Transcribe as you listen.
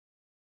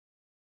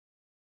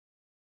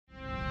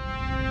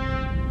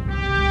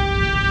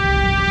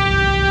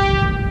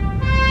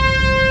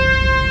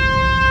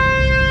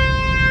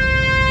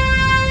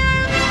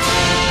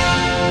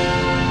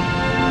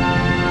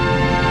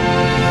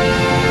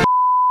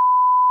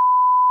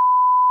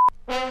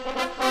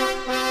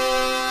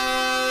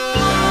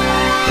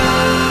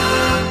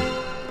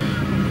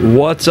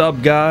What's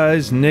up,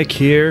 guys? Nick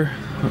here.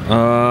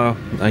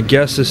 I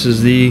guess this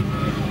is the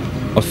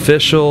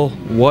official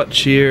What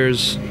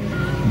Cheers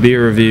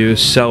beer review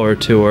cellar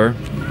tour.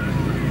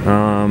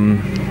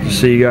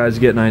 So you guys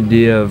get an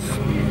idea of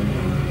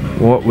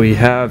what we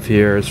have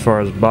here as far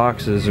as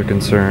boxes are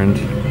concerned.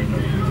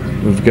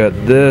 We've got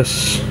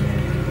this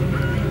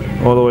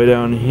all the way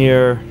down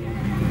here,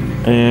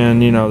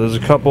 and you know, there's a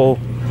couple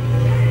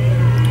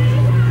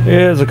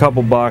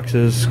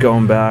boxes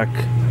going back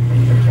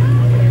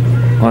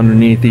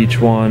underneath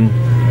each one.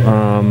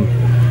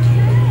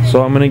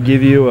 So I'm gonna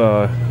give you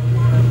a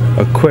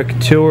quick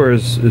tour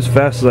as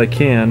fast as I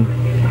can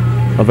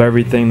of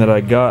everything that I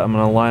got. I'm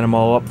gonna line them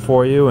all up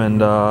for you, and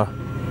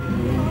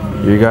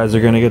you guys are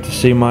gonna get to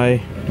see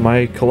my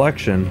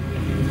collection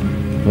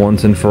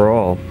once and for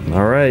all.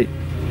 Alright,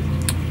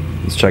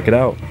 let's check it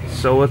out.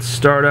 So let's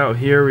start out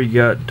here. We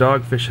got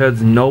Dogfish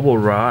Head's Noble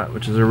Rot,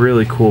 which is a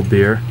really cool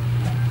beer.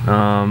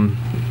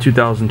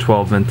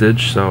 2012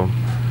 vintage, so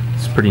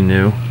it's pretty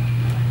new.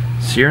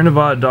 Sierra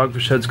Nevada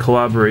Dogfish Head's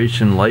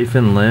collaboration Life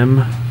and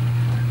Limb,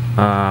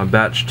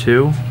 batch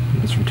 2.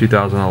 It's from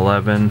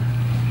 2011.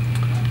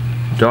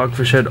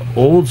 Dogfish Head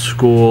Old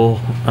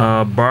School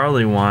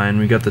barley wine.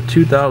 We got the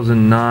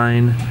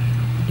 2009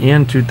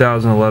 and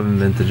 2011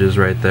 vintages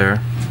right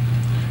there.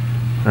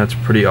 That's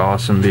pretty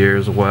awesome beer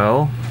as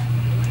well.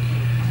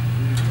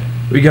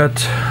 We got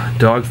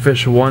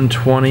Dogfish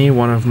 120,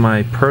 one of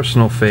my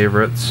personal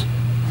favorites.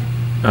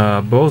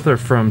 Both are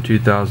from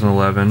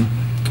 2011.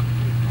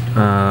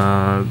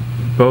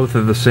 Both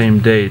are the same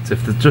dates.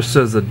 If it just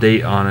says the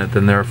date on it,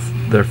 then they're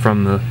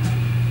from the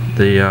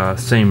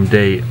same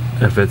date.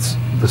 If it's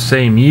the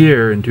same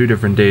year and two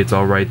different dates,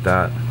 I'll write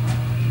that.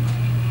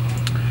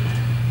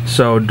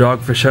 So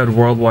Dogfish Head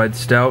Worldwide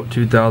Stout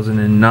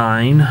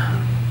 2009.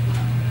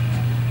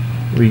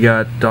 We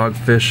got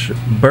Dogfish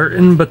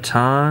Burton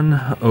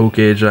Baton Oak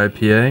Aged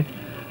IPA,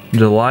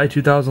 July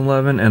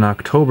 2011 and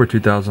October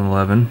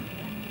 2011.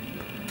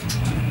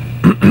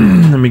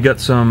 Then we got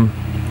some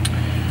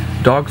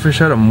Dogfish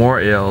Head More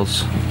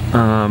Ales,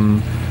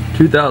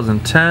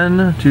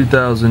 2010,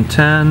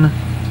 2010,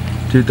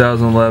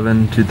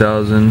 2011,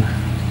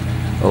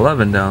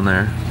 2011 down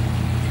there.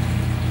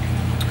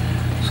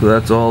 So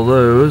that's all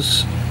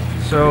those.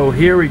 So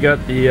here we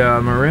got the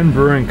Marin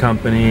Brewing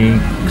Company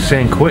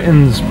San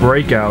Quentin's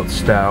Breakout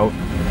Stout.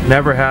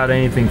 Never had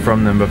anything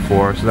from them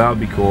before, so that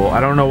would be cool. I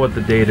don't know what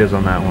the date is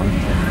on that one.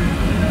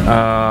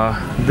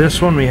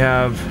 This one we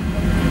have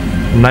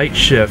Night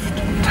Shift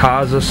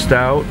Taza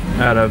Stout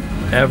out of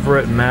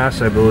Everett,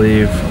 Mass, I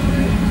believe.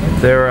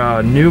 They're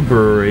a new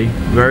brewery,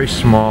 very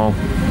small.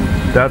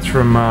 That's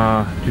from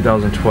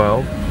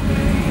 2012.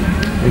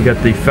 We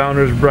got the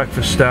Founder's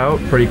Breakfast Stout,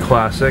 pretty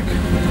classic,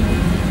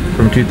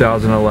 from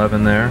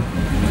 2011 there.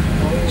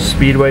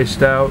 Speedway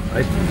Stout,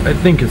 I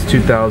think it's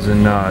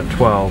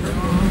 2012,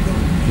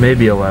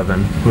 maybe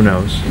 11, who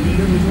knows.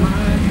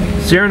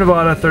 Sierra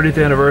Nevada 30th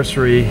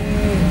Anniversary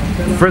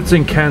Fritz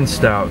and Ken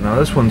Stout. Now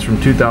this one's from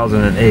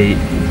 2008.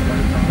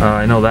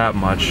 I know that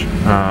much.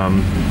 I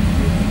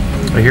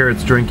hear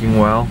it's drinking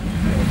well.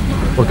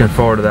 Looking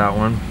forward to that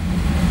one.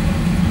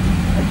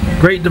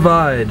 Great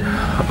Divide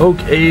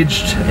Oak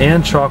Aged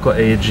and Chocolate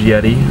Aged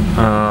Yeti.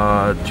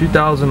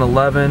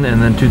 2011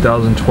 and then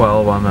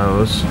 2012 on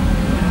those.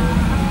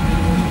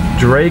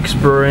 Drake's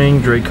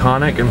Brewing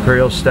Draconic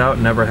Imperial Stout,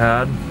 never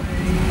had.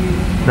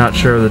 Not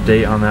sure of the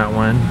date on that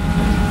one.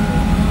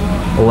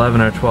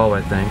 11 or 12,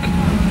 I think.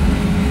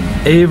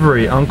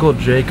 Avery Uncle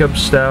Jacob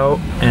Stout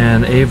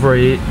and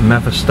Avery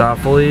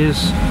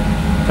Mephistopheles.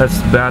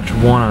 That's batch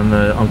 1 on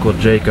the Uncle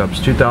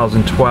Jacob's,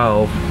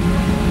 2012,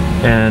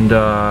 and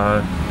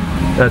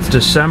that's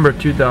December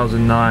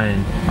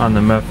 2009 on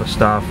the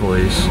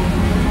Mephistopheles.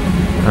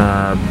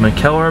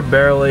 McKellar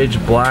Barrel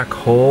Aged Black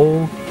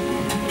Hole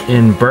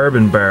in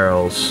bourbon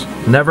barrels.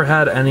 Never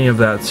had any of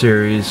that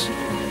series,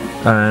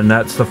 and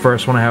that's the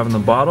first one I have in the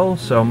bottle,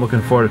 so I'm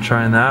looking forward to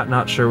trying that.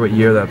 Not sure what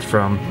year that's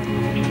from.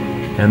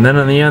 And then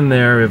on the end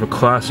there we have a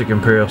classic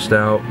Imperial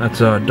Stout. That's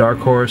a Dark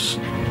Horse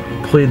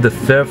Plead the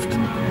 5th,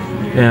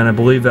 and I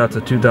believe that's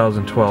a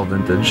 2012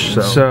 vintage.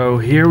 So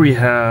here we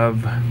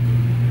have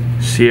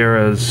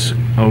Sierra's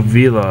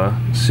Ovila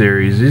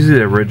series. These are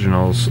the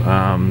originals. So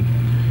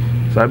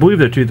I believe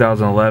they're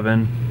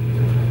 2011.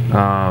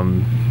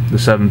 The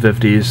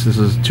 750s. This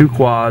is 2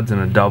 quads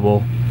and a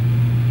double.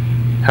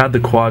 Had the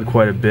quad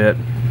quite a bit.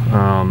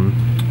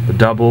 The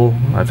double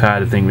I've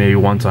had, I think, maybe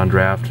once on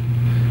draft.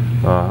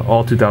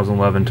 All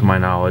 2011 to my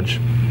knowledge.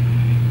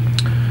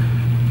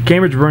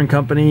 Cambridge Brewing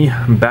Company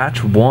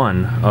batch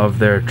 1 of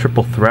their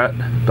Triple Threat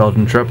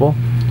Belgian Triple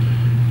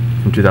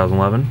from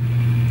 2011.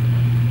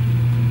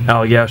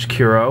 Allagash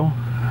Curo.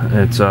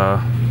 It's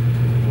a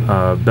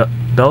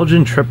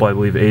Belgian Triple, I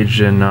believe,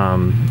 aged in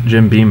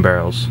Jim Beam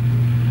barrels.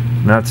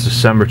 And that's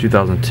December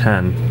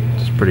 2010.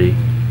 It's pretty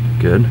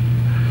good.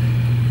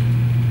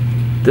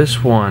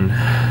 This one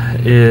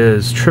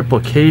is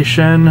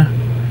Triplication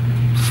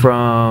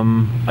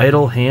from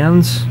Idle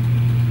Hands.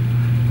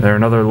 They're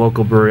another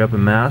local brewery up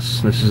in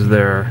Mass. This is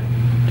their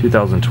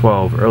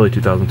 2012, early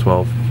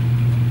 2012.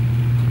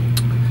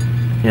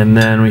 And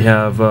then we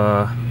have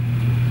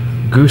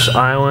Goose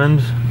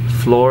Island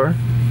Floor,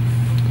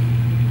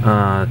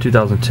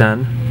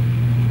 2010.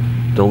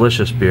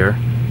 Delicious beer.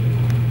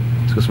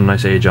 It's got some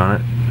nice age on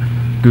it.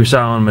 Goose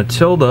Island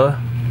Matilda,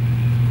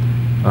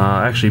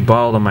 actually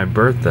bottled on my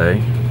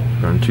birthday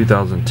from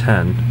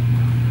 2010.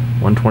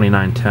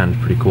 129.10,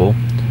 pretty cool.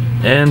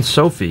 And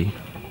Sophie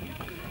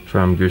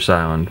from Goose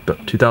Island,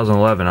 but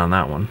 2011 on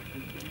that one.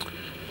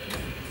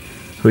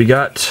 We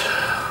got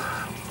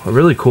a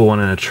really cool one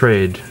in a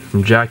trade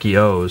from Jackie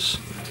O's.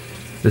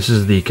 This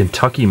is the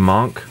Kentucky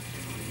Monk,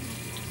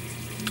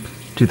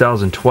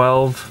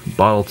 2012,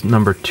 bottle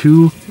number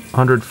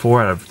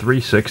 204 out of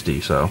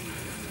 360, so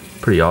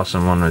pretty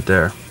awesome one right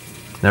there.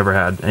 Never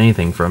had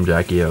anything from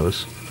Jackie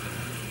O's.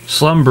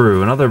 Slum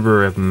Brew, another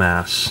brewery of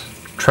Mass.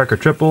 Trekker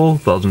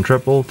Triple, Belgian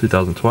Triple,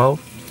 2012.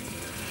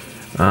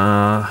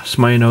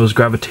 Somebody knows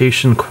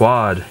Gravitation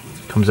Quad,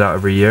 comes out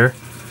every year.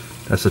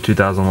 That's the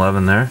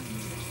 2011 there.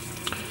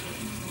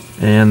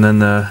 And then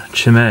the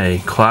Chimay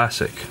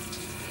Classic,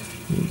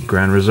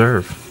 Grand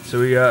Reserve. So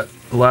we got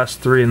the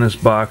last three in this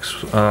box.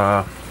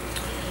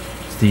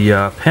 It's the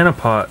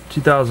Panapot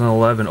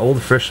 2011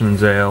 Old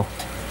Fisherman's Ale.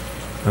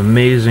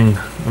 Amazing,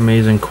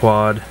 amazing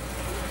quad.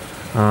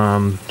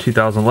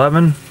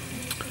 2011.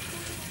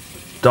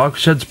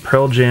 Dogshed's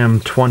Pearl Jam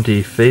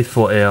 20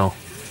 Faithful Ale.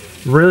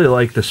 Really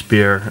like this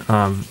beer.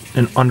 An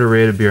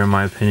underrated beer in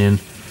my opinion.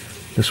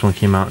 This one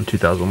came out in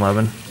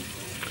 2011.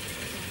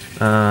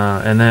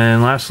 And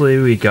then lastly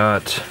we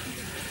got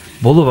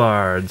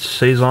Boulevard's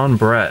Saison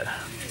Brett.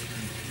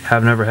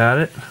 Have never had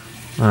it.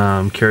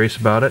 I'm curious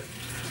about it.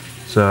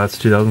 So that's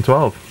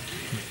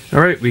 2012.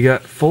 Alright, we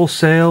got Full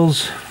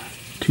Sails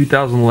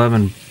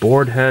 2011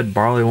 Boardhead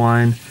Barley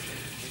Wine.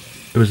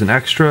 It was an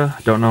extra.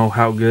 Don't know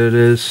how good it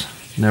is.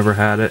 Never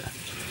had it.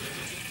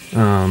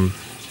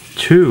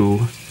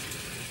 2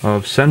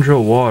 of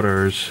Central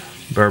Waters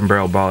Bourbon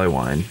Barrel Barley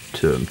Wine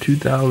to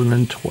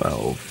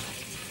 2012.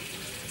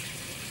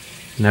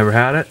 Never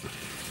had it.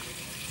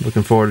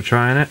 Looking forward to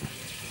trying it.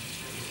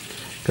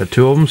 Got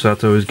 2 of them, so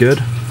that's always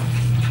good.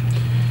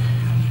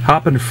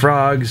 Hoppin'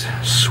 Frogs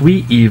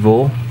Sweet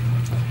Evil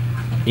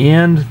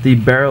and the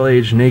Barrel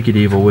Aged Naked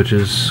Evil, which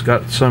has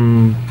got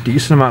some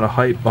decent amount of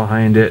hype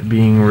behind it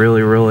being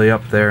really, really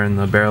up there in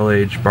the barrel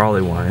aged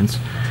barley wines.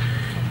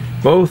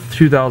 Both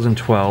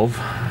 2012.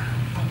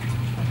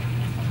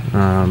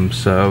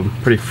 So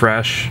pretty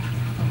fresh.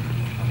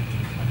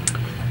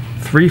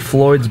 3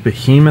 Floyd's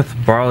Behemoth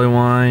Barley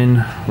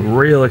Wine.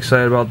 Real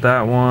excited about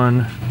that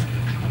one.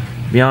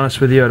 To be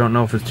honest with you, I don't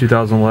know if it's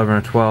 2011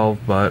 or 12,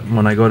 but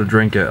when I go to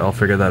drink it, I'll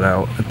figure that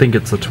out. I think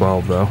it's the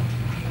 12 though.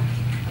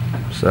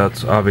 So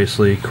that's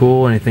obviously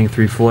cool. Anything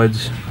 3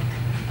 Floyd's,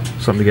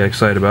 something to get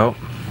excited about.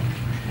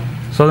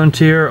 Southern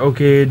Tier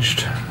Oak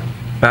Aged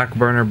Back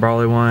Burner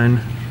Barley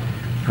Wine,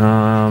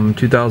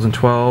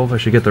 2012. I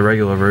should get the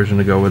regular version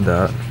to go with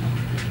that,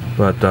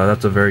 but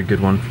that's a very good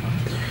one.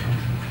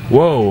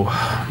 Whoa,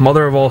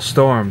 Mother of All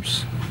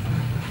Storms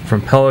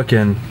from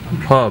Pelican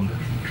Pub.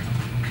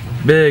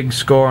 Big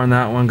score on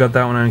that one. Got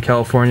that one in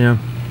California.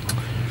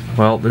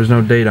 Well, there's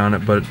no date on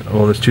it, but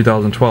well, it's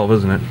 2012,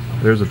 isn't it?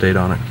 There's a date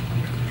on it.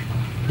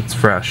 It's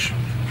fresh.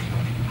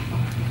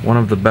 One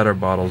of the better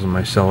bottles in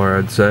my cellar,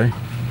 I'd say.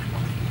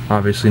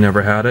 Obviously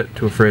never had it,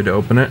 too afraid to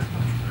open it.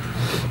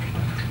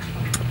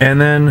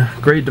 And then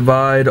Great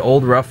Divide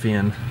Old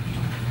Ruffian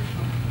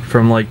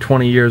from like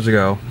 20 years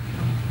ago.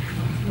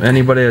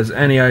 Anybody has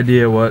any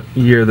idea what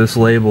year this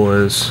label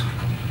is,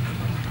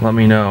 let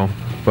me know,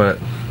 but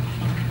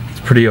it's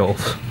pretty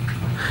old.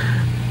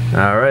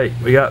 Alright,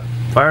 we got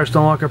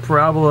Firestone Walker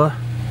Parabola,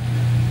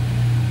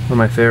 one of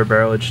my favorite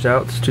barrel-aged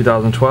stouts,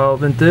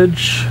 2012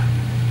 vintage.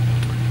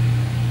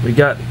 We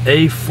got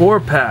a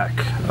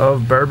 4-pack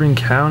of Bourbon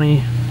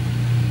County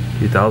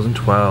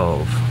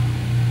 2012.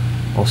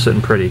 All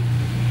sitting pretty.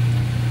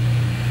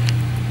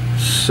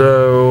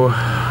 So,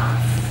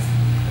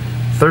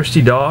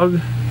 Thirsty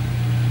Dog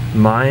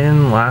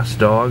Mayan Last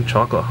Dog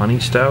Chocolate Honey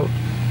Stout.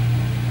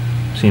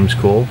 Seems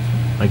cool.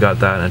 I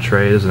got that in a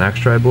tray as an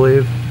extra, I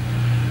believe.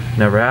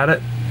 Never had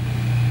it.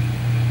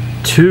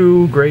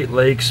 2 Great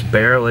Lakes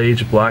Barrel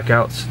Aged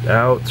Blackout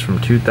Stouts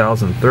from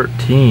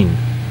 2013.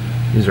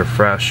 These are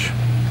fresh.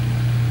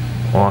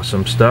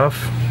 Awesome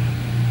stuff.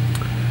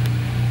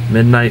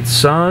 Midnight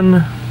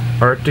Sun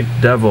Arctic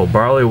Devil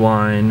Barley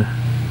Wine.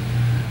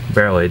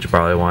 Barrel Aged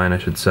Barley Wine, I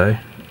should say.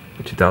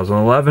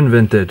 2011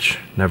 vintage.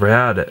 Never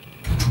had it.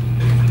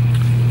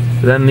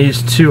 Then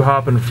these 2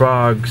 Hoppin'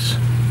 Frogs.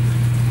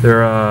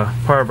 They're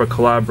part of a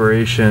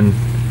collaboration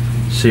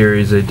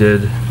series they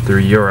did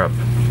through Europe.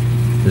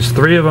 There's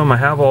 3 of them. I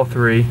have all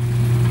 3.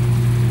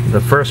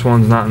 The first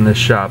one's not in this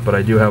shop, but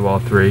I do have all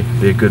 3.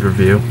 Be a good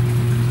review.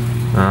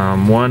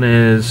 One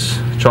is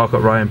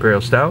Chocolate Rye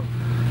Imperial Stout.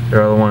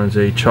 The other one is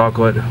a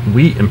Chocolate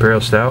Wheat Imperial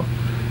Stout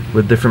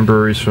with different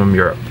breweries from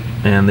Europe.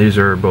 And these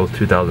are both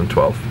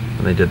 2012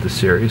 when they did the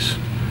series.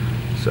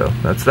 So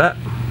that's that.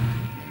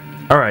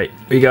 Alright,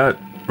 we got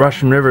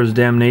Russian River's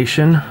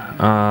Damnation,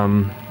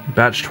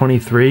 batch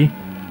 23,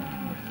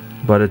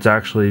 but it's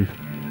actually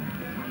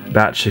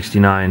Batch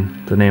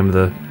 69. The name of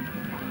the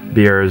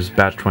beer is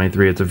Batch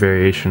 23. It's a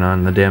variation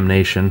on the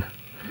Damnation.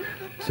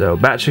 So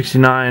Batch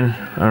 69,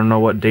 I don't know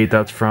what date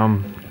that's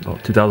from. Oh,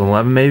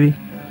 2011 maybe?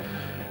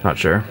 Not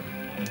sure.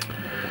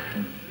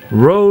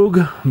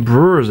 Rogue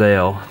Brewer's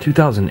Ale,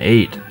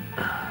 2008.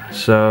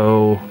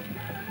 So,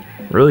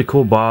 really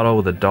cool bottle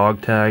with a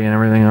dog tag and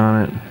everything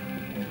on it.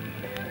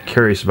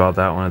 Curious about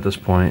that one at this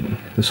point.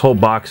 This whole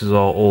box is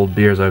all old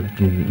beers I've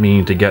been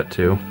meaning to get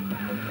to.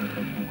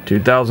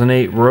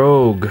 2008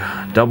 Rogue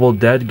Double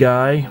Dead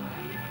Guy.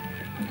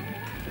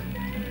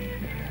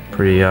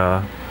 Pretty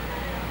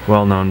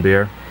well-known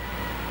beer.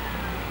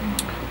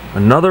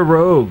 Another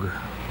Rogue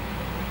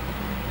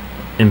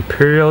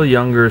Imperial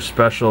Younger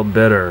Special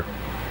Bitter.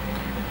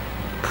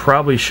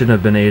 Probably shouldn't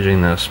have been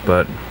aging this,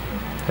 but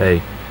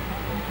hey,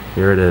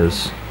 here it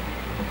is.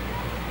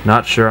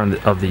 Not sure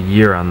of the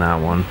year on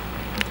that one.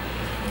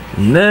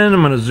 And then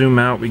I'm going to zoom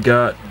out. We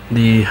got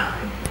the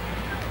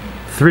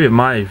three of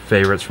my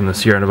favorites from the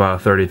Sierra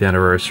Nevada 30th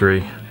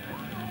Anniversary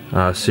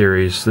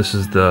series. This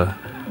is the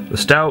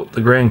Stout,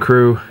 the Grand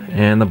Cru,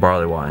 and the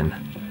Barley Wine.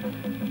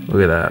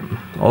 Look at that.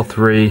 All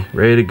three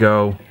ready to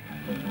go.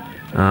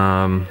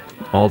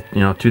 All,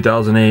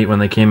 2008 when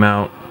they came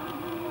out.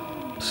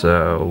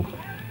 So,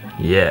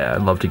 yeah,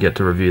 I'd love to get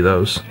to review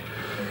those.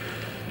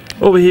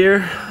 Over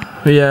here,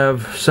 we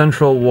have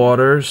Central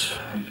Waters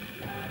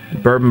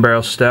Bourbon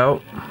Barrel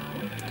Stout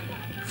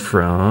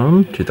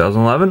from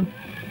 2011.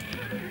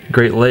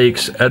 Great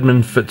Lakes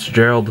Edmund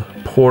Fitzgerald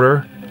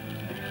Porter.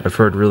 I've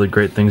heard really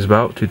great things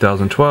about.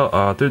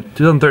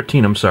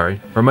 2013, I'm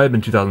sorry. Or it might have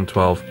been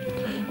 2012.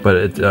 But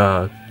it's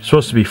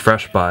supposed to be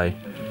fresh by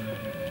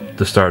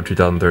the start of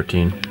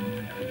 2013.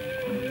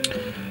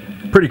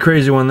 Pretty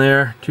crazy one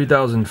there.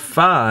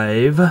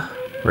 2005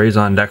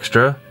 Raison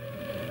d'Extra.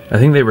 I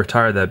think they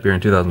retired that beer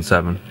in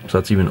 2007, so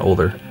that's even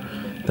older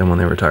than when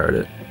they retired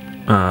it.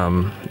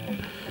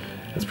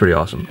 That's pretty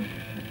awesome.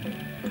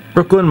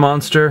 Brooklyn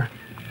Monster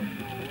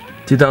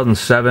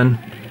 2007.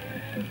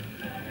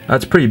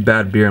 That's pretty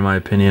bad beer in my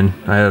opinion.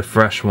 I had a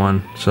fresh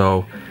one,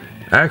 so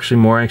actually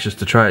more anxious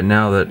to try it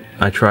now that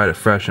I tried it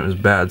fresh and it was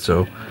bad,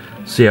 so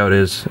see how it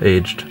is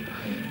aged.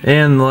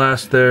 And the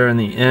last there in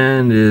the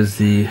end is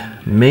the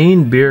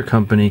Maine Beer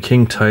Company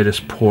King Titus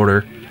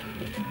Porter.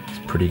 It's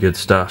pretty good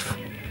stuff.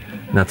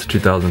 And that's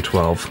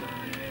 2012.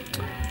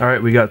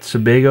 Alright, we got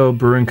Sebago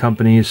Brewing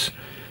Company's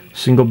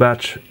single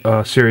batch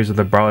series of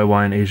the Barley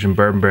Wine Asian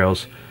Bourbon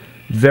Barrels.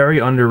 Very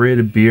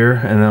underrated beer,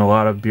 and then a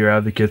lot of beer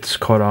advocates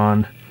caught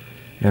on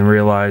and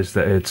realized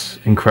that it's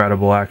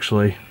incredible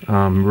actually.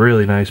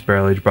 Really nice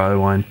barrel-aged barley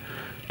wine.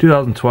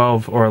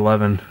 2012 or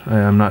 11,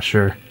 I'm not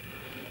sure.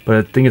 But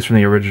I think it's from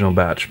the original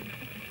batch.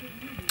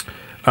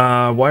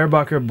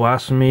 Weyerbacher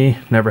Blasphemy,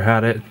 never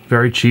had it.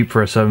 Very cheap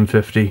for a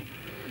 $7.50.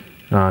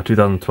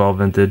 2012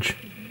 vintage.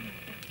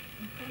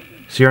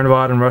 Sierra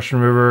Nevada and Russian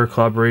River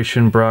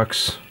collaboration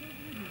Brux,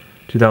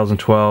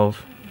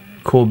 2012.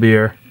 Cool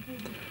beer.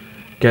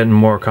 Getting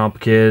more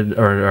complicated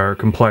or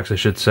complex, I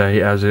should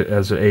say, as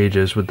it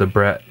ages with the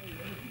Brett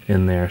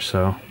in there.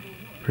 So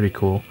pretty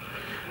cool.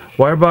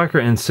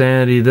 Weyerbacher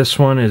Insanity. This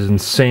one is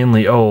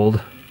insanely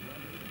old.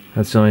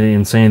 That's the only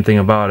insane thing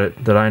about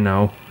it that I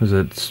know, is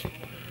it's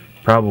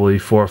probably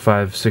 4,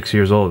 5, 6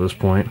 years old at this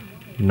point.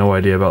 No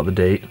idea about the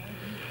date.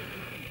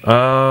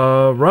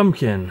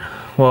 Rumkin.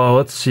 Well,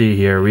 let's see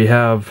here. We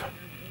have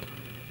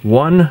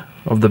 1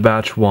 of the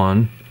batch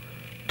 1,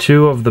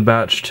 2 of the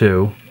batch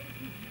 2,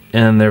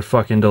 and they're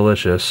fucking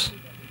delicious.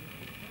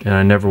 And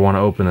I never want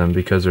to open them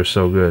because they're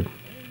so good.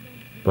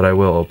 But I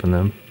will open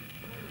them.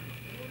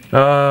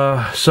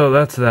 So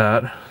that's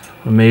that.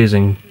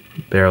 Amazing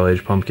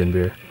barrel-aged pumpkin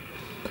beer.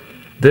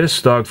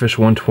 This Dogfish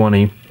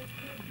 120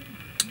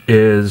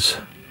 is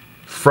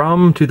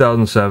from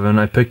 2007.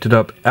 I picked it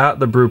up at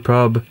the brew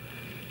pub.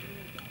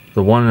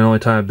 The one and only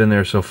time I've been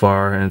there so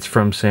far, and it's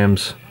from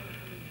Sam's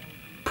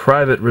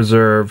Private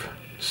Reserve.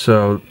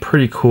 So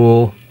pretty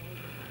cool.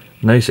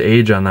 Nice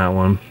age on that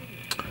one.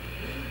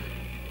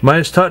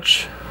 Midas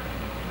Touch,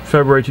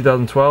 February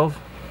 2012.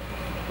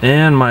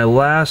 And my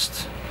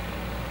last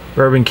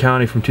Bourbon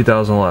County from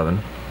 2011.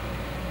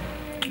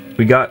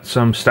 We got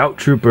some Stout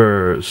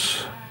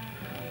Troopers.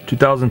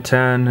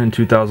 2010 and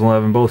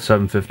 2011, both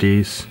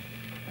 750s,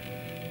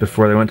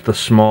 before they went to the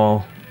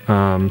small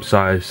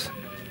size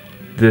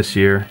this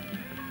year.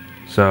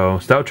 So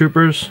Stout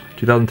Troopers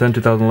 2010,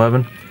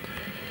 2011.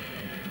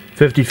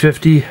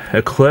 50-50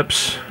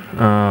 Eclipse.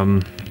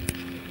 I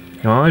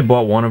only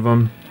bought one of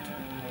them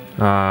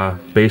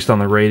based on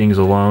the ratings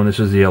alone. This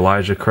is the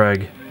Elijah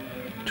Craig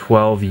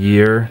 12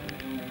 year.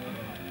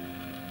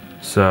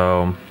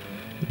 So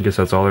I guess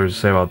that's all there is to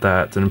say about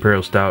that. It's an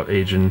Imperial Stout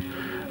aged in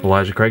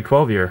Elijah Craig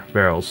 12-year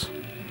barrels.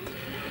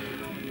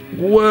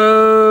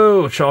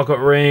 Whoa!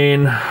 Chocolate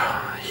Rain.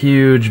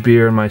 Huge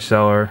beer in my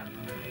cellar.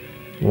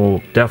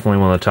 Well, definitely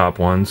one of the top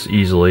ones,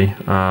 easily.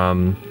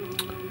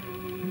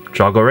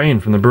 Chocolate Rain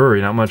from the brewery.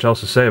 Not much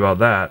else to say about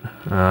that.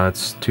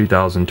 It's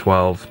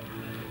 2012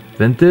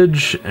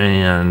 vintage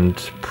and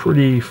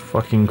pretty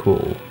fucking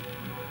cool.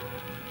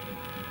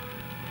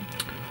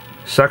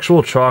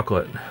 Sexual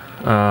Chocolate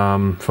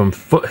from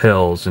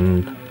Foothills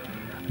in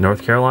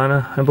North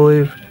Carolina, I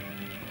believe.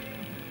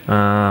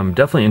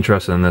 Definitely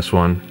interested in this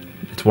one.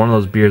 It's one of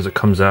those beers that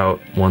comes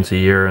out once a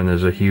year and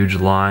there's a huge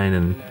line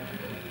and,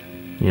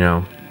 you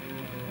know,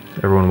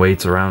 everyone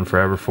waits around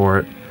forever for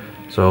it.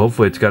 So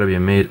hopefully it's got to be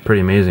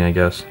pretty amazing, I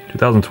guess.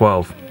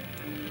 2012.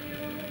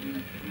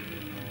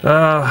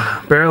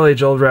 Barrel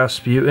Age Old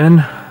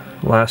Rasputin.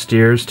 Last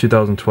year's,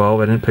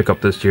 2012. I didn't pick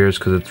up this year's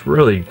because it's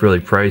really,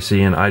 really pricey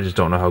and I just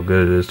don't know how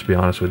good it is, to be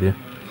honest with you.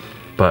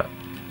 But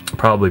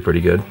probably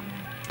pretty good.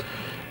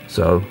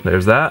 So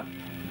there's that.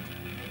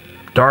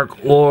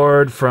 Dark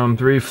Lord from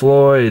Three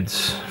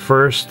Floyds.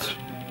 First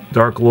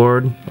Dark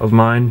Lord of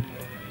mine.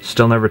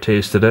 Still never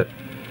tasted it.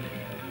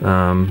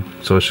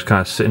 So it's just kind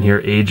of sitting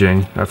here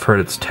aging. I've heard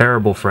it's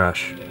terrible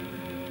fresh.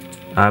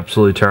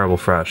 Absolutely terrible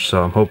fresh.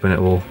 So I'm hoping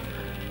it will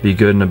be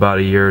good in about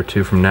a year or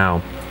two from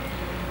now.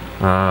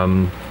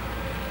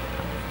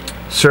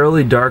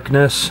 Surly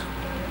Darkness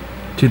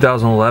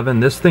 2011.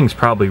 This thing's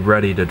probably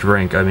ready to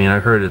drink. I mean, I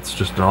heard it's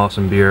just an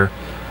awesome beer.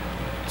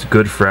 It's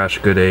good fresh,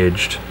 good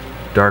aged.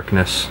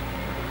 Darkness.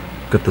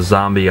 Got the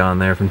zombie on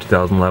there from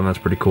 2011. That's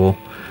pretty cool.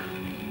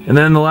 And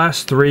then the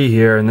last three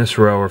here in this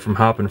row are from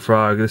Hop and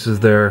Frog. This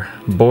is their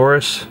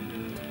Boris,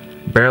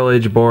 Barrel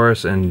Age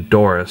Boris, and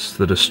Doris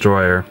the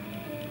Destroyer.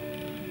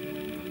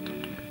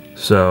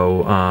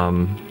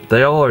 So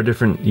they all are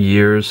different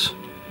years,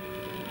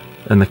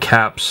 and the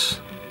caps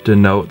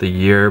denote the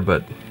year,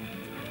 but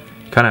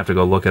kind of have to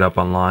go look it up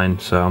online,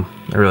 so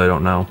I really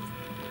don't know.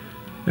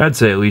 I'd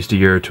say at least a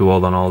year or two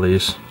old on all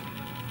these.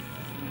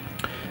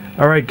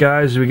 Alright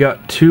guys, we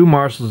got two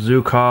Marshall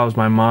Zhukovs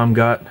my mom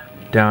got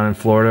down in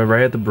Florida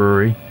right at the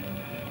brewery.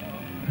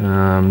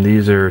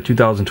 These are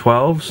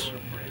 2012s.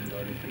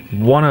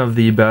 One of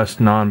the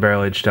best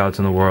non-barrel aged stouts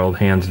in the world,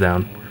 hands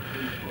down.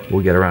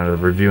 We'll get around to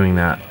reviewing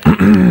that.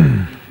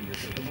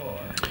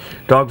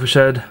 Dogfish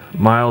Head,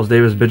 Miles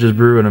Davis Bitches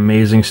Brew, an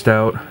amazing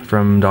stout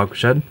from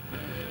Dogfish Head.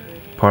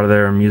 Part of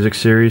their music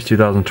series,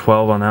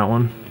 2012 on that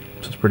one,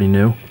 so it's pretty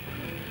new.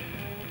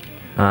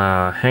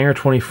 Hangar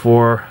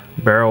 24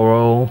 Barrel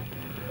Roll,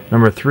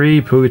 number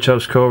 3,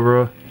 Pugachev's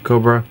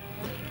Cobra.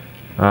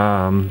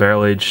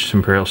 Barrel Aged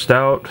Imperial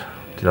Stout,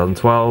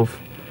 2012.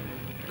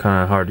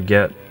 Kind of hard to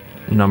get,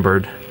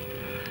 numbered.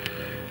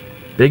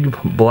 Big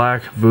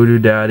Black Voodoo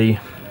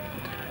Daddy.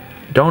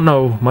 Don't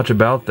know much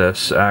about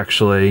this,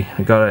 actually.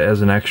 I got it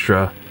as an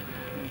extra.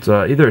 It's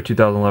either a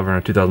 2011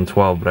 or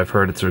 2012, but I've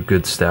heard it's a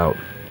good stout.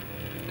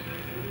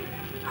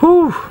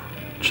 Whew!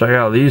 Check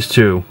out these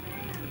two.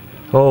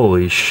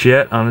 Holy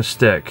shit on a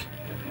stick.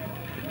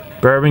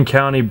 Bourbon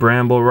County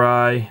Bramble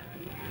Rye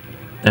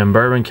and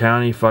Bourbon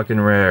County fucking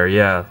Rare.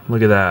 Yeah,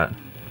 look at that.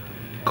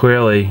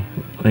 Clearly,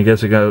 I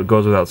guess it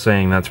goes without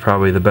saying, that's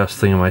probably the best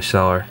thing in my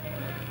cellar.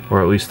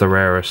 Or at least the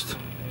rarest.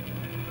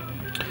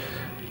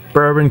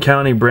 Bourbon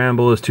County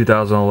Bramble is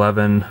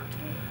 2011.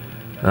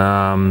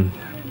 And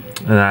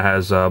that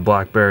has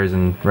blackberries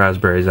and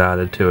raspberries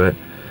added to it.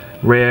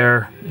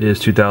 Rare is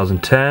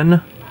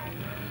 2010.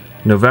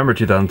 November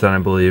 2010, I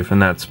believe,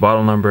 and that's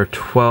bottle number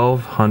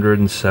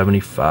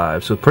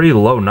 1275. So a pretty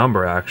low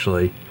number,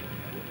 actually,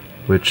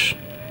 which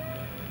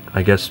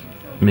I guess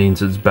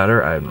means it's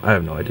better. I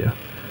have no idea.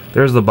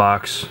 There's the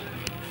box.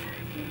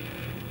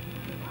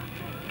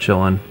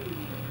 Chilling.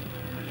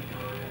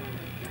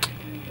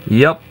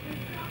 Yep.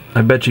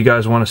 I bet you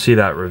guys want to see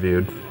that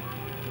reviewed.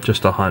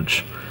 Just a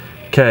hunch.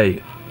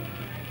 Okay.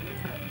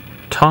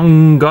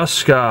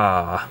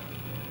 Tunguska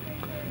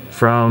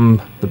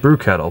from the Brew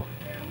Kettle.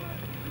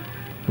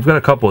 I've got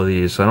a couple of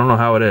these. I don't know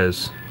how it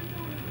is.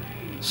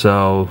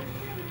 So,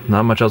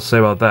 not much else to say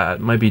about that.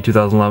 It might be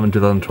 2011,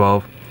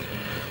 2012.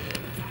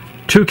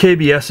 Two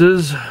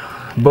KBSs.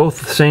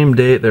 Both the same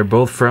date. They're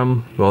both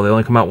from, well, they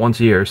only come out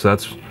once a year. So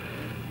that's,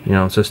 you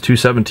know, it says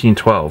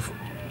 2/17/12.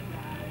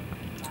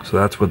 So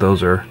that's what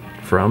those are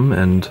from.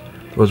 And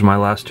those are my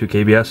last two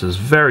KBSs.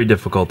 Very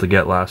difficult to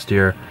get last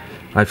year.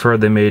 I've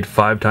heard they made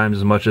 5 times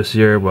as much this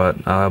year, but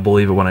I'll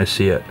believe it when I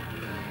see it.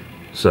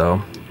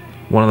 So,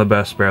 one of the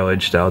best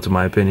barrel-aged stouts in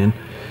my opinion.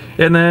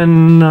 And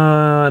then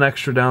an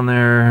extra down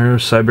there,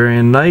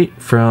 Siberian Night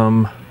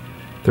from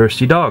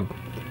Thirsty Dog.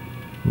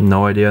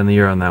 No idea on the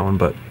year on that one,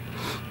 but...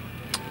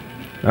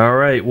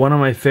 Alright, one of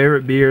my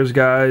favorite beers,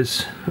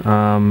 guys.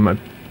 I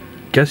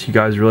guess you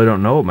guys really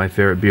don't know what my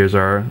favorite beers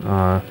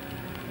are.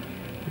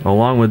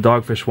 Along with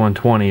Dogfish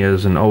 120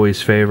 is an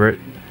always favorite.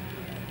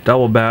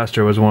 Double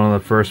Bastard was one of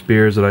the first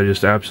beers that I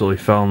just absolutely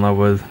fell in love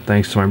with,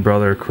 thanks to my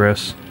brother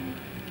Chris.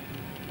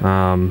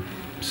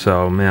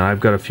 So, man, I've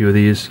got a few of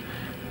these.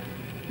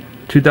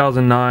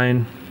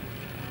 2009,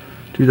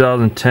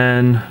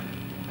 2010,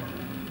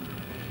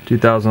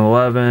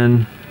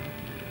 2011,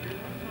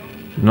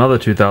 another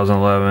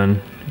 2011.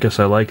 I guess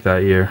I like that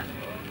year.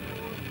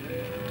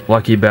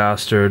 Lucky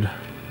Bastard.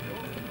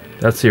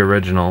 That's the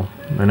original.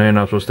 I know you're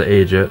not supposed to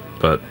age it,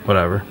 but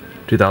whatever.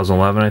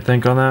 2011, I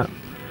think, on that.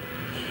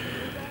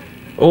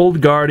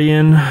 Old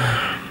Guardian.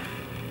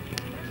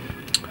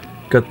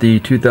 Got the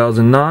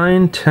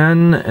 2009,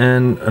 10,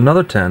 and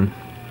another 10.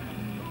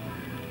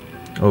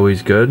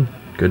 Always good.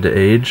 Good to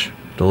age.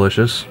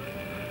 Delicious.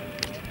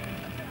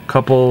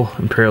 Couple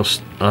Imperial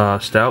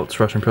Stouts,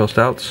 Russian Imperial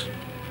Stouts.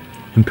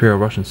 Imperial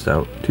Russian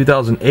Stout.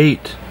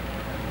 2008.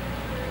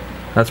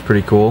 That's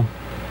pretty cool.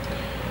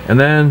 And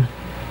then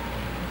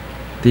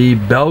the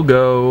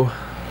Belgo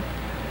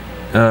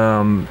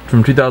from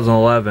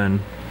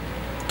 2011,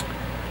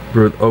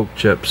 brewed with oak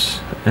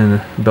chips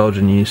and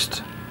Belgian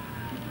yeast.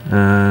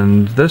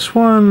 And this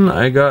one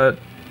I got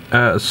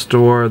at a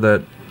store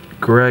that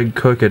Greg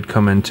Cook had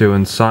come into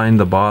and signed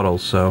the bottle,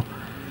 so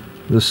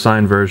this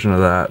signed version of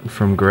that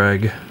from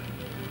Greg.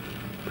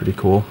 Pretty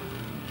cool.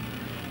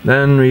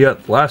 Then we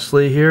got,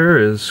 lastly here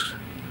is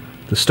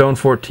the Stone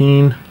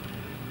 14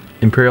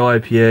 Imperial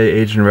IPA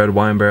aged in red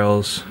wine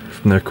barrels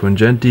from their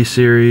Quingenti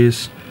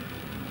series,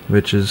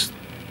 which is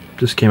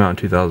just came out in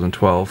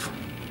 2012,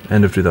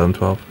 end of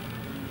 2012.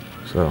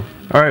 So,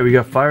 alright, we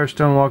got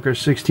Firestone Walker's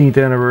 16th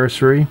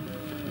anniversary,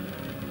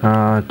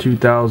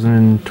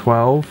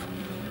 2012,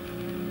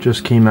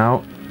 just came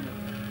out.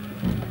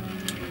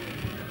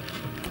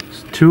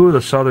 It's two of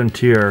the Southern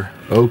Tier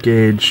oak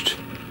aged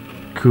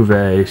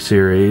cuvee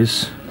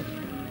series.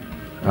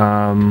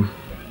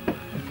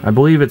 I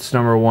believe it's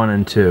number 1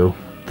 and 2.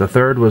 The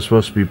third was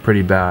supposed to be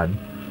pretty bad,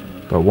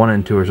 but 1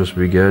 and 2 are supposed to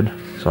be good,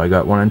 so I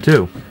got 1 and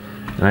 2.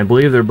 And I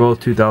believe they're both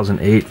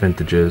 2008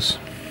 vintages,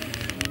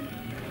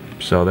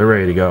 so they're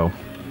ready to go.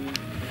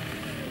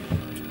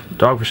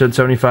 Dogfish Head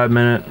 75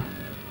 minute.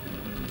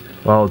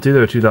 Well, it's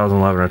either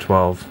 2011 or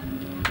 12,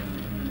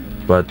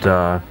 but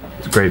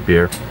it's a great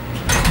beer.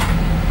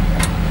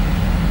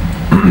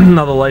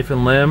 Another Life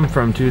and Limb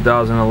from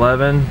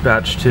 2011,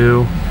 batch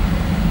 2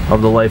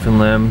 of the Life and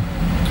Limb.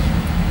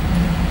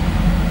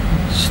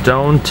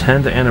 Stone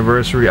 10th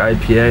anniversary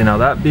IPA. Now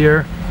that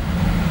beer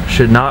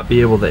should not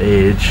be able to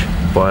age,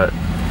 but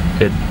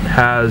it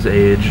has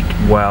aged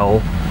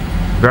well,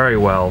 very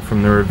well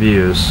from the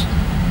reviews.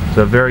 It's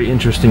a very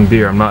interesting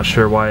beer. I'm not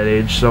sure why it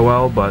aged so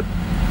well, but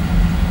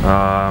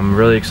I'm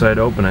really excited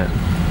to open it.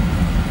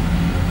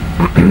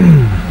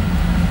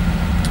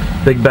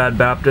 Big Bad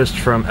Baptist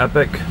from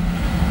Epic,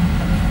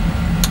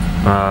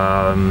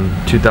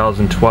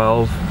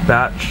 2012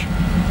 batch.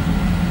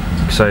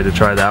 Excited to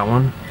try that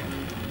one.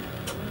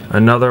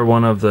 Another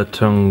one of the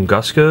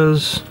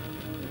Tunguskas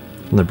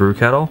in the brew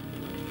kettle.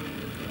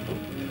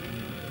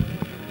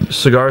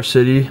 Cigar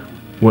City,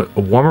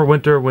 Warmer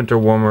Winter, Winter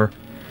Warmer,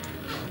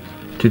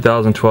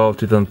 2012,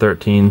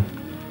 2013.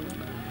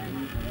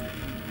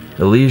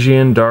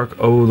 Elysian Dark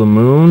O' the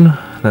Moon,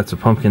 that's a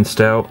pumpkin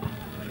stout,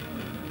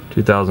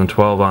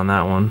 2012 on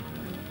that one.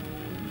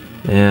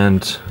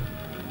 And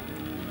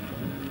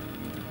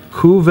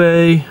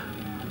Cuvée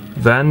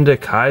Van de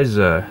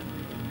Kaiser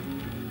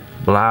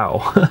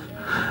Blau.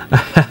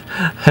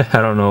 I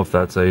don't know if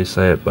that's how you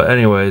say it, but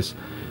anyways,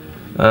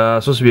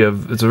 supposed to be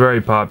it's a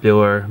very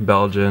popular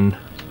Belgian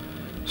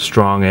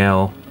strong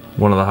ale,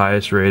 one of the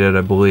highest rated,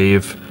 I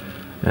believe,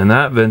 and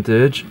that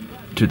vintage,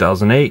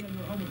 2008.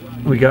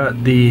 We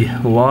got the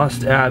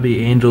Lost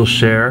Abbey Angel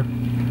Share,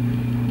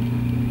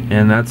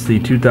 and that's the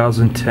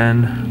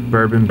 2010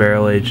 Bourbon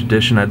Barrel Aged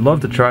Edition. I'd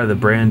love to try the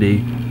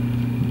Brandy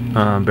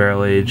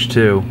Barrel Aged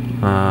too.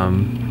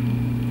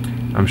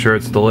 I'm sure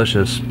it's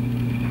delicious.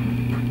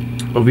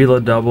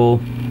 Ovila Double,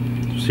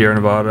 Sierra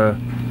Nevada.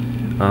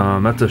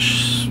 That's a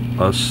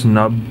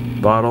snub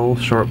bottle,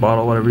 short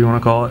bottle, whatever you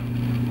want to call it.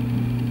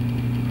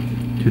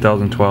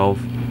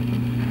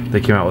 2012. They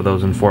came out with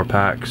those in 4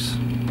 packs.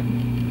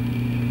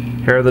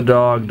 Hair of the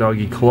Dog,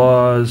 Doggy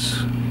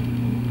Claws,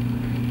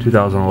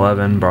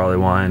 2011 barley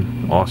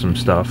wine, awesome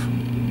stuff.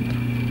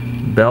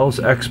 Bell's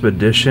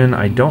Expedition,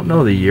 I don't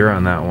know the year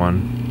on that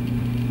one,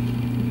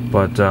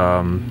 but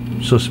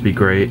supposed to be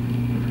great.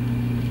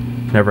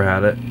 Never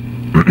had it.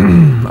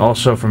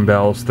 Also from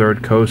Bell's,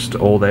 Third Coast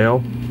Old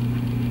Ale.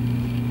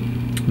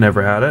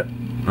 Never had it.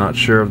 Not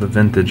sure of the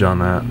vintage on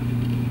that.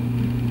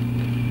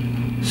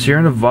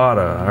 Sierra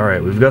Nevada.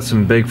 Alright, we've got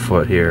some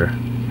Bigfoot here.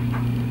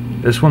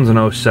 This one's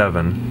an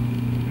 07.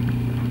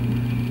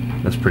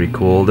 That's pretty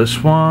cool.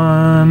 This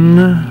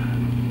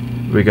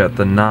one, we got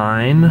the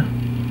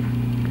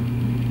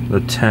 9,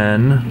 the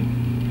 10,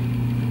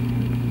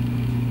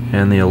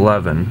 and the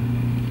 11.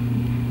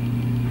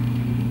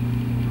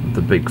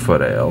 The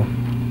Bigfoot Ale.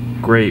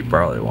 Great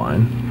barley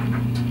wine.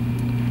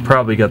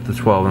 Probably got the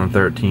 12 and the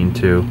 13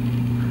 too.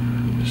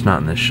 Just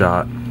not in this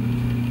shot.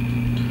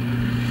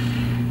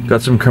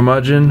 Got some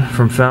Curmudgeon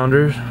from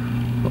Founders.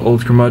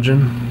 Old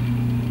Curmudgeon.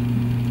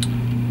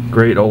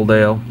 Great old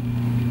ale.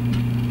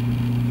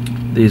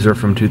 These are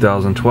from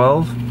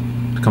 2012.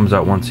 It comes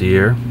out once a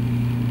year.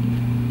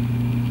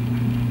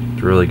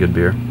 It's a really good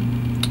beer.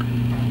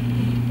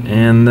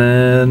 And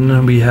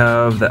then we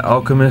have the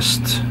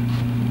Alchemist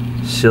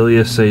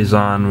Celia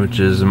Saison, which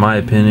is, in my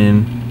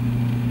opinion,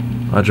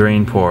 a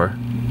drain pour.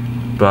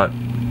 But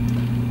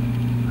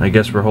I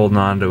guess we're holding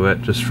on to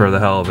it just for the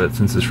hell of it,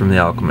 since it's from the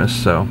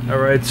Alchemist. So,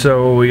 alright,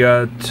 so we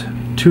got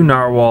 2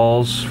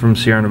 Narwhals from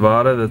Sierra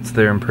Nevada. That's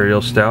their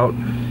Imperial Stout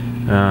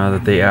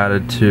that they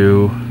added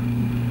to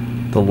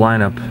the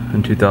lineup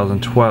in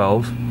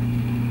 2012.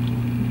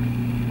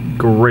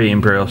 Great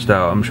Imperial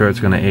Stout. I'm sure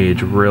it's going to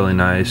age really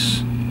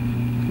nice.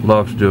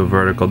 Love to do a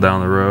vertical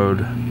down the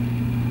road.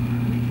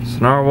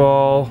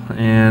 Narwhal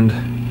and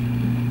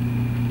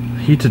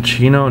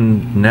Hitachino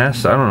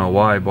Nest. I don't know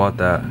why I bought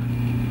that,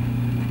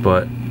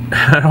 but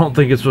I don't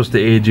think it's supposed to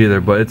age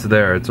either, but it's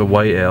there. It's a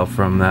white ale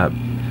from that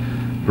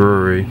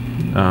brewery.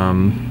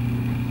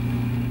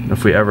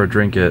 If we ever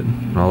drink it,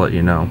 I'll let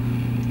you know.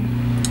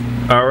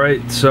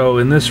 Alright, so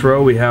in this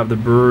row we have the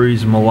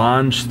brewery's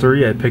Melange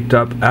 3 I picked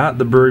up at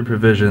the Brewery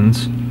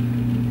Provisions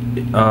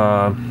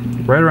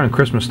right around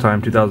Christmas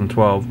time,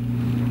 2012.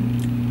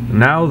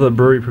 Now the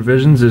Brewery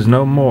Provisions is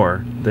no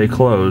more. They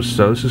closed,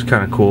 so this is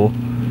kind of cool.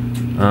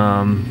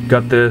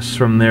 Got this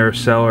from their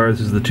cellar.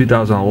 This is the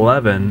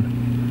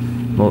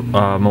 2011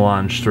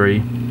 Melange 3.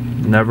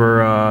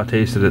 Never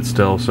tasted it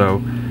still, so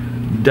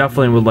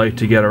definitely would like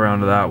to get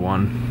around to that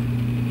one.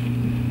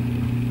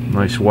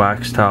 Nice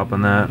wax top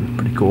on that,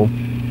 pretty cool.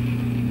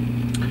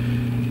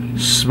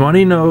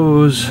 Smutty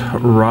Nose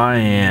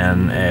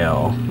Ryan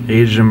Ale,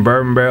 aged in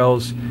bourbon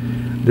barrels.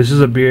 This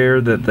is a beer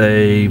that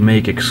they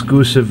make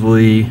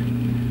exclusively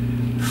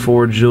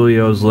for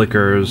Julio's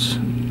Liquors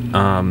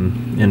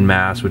in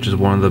Mass, which is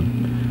one of the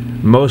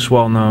most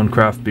well-known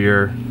craft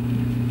beer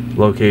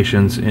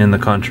locations in the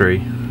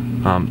country.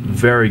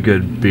 Very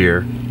good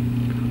beer,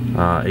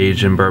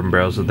 aged in bourbon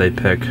barrels that they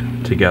pick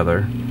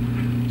together.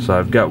 So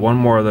I've got one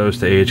more of those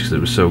to age because it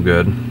was so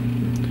good.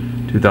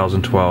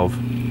 2012.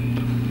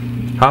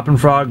 Hoppin'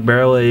 Frog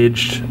Barrel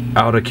Aged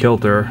Out of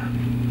Kilter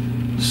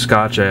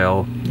Scotch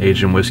Ale,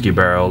 aged in whiskey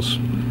barrels.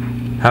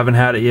 Haven't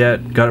had it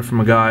yet. Got it from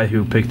a guy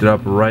who picked it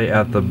up right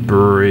at the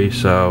brewery,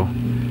 so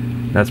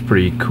that's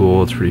pretty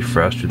cool. It's pretty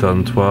fresh.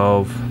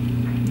 2012.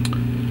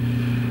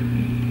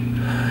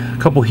 A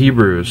couple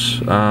Hebrews.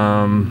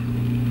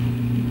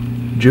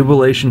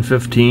 Jubilation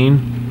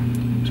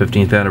 15,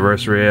 15th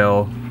anniversary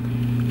ale.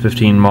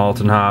 15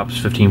 malt and hops,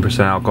 15%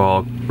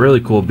 alcohol.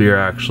 Really cool beer,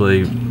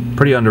 actually.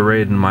 Pretty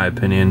underrated in my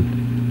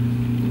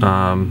opinion.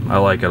 I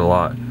like it a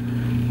lot.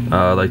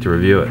 I'd like to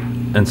review it,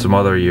 and some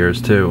other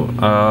years too.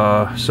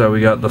 So we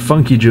got the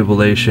Funky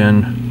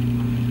Jubilation,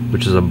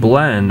 which is a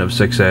blend of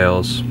 6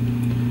 ales,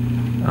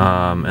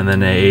 and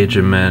then they age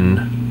them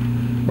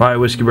in rye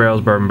whiskey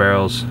barrels, bourbon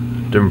barrels,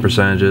 different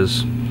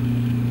percentages.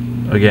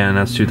 Again,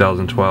 that's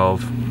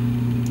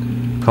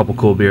 2012. A couple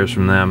cool beers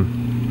from them.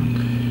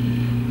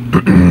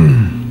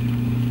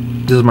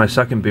 This is my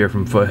second beer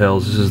from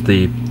Foothills. This is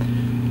the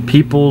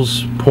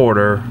People's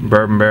Porter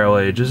Bourbon Barrel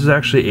Aged. This is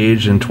actually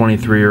aged in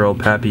 23-year-old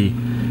Pappy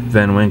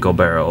Van Winkle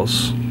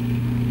barrels.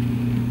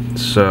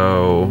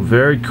 So,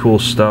 very cool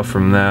stuff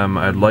from them.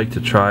 I'd like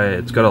to try it.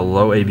 It's got a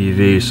low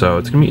ABV, so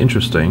it's going to be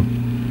interesting.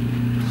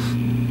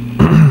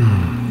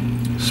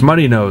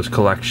 Smutty Nose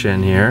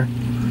collection here.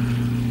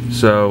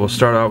 So, we'll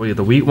start out with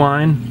the wheat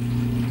wine.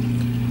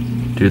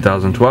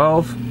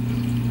 2012.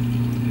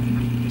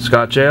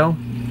 Scotch Ale.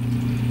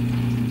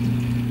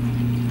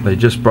 They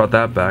just brought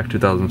that back,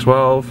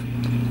 2012.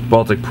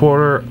 Baltic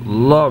Porter,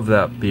 love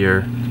that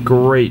beer.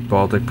 Great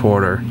Baltic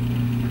Porter,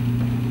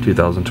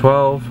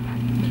 2012.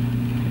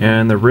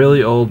 And the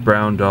really old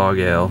Brown Dog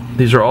Ale.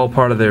 These are all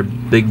part of their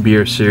big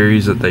beer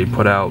series that they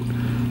put out.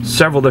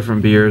 Several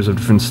different beers of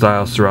different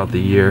styles throughout the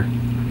year.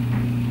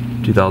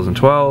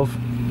 2012.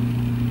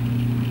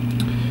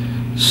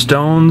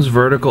 Stone's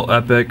Vertical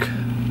Epic,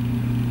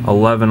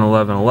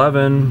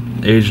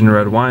 11-11-11, aged in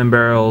red wine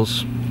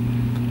barrels.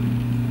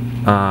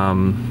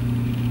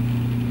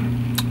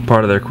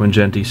 Part of their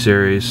Quingenti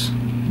series.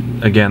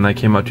 Again, that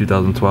came out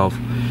 2012.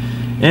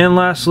 And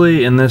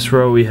lastly, in this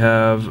row we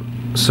have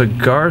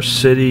Cigar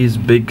City's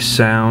Big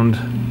Sound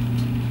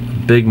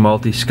Big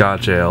Malty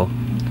Scotch Ale.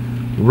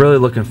 Really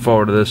looking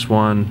forward to this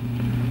one.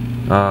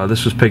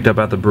 This was picked up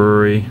at the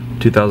brewery,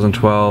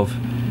 2012,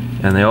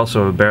 and they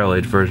also have a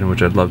barrel-aged version,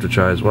 which I'd love to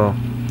try as well.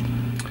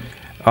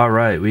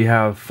 Alright, we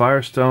have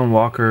Firestone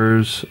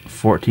Walker's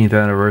 14th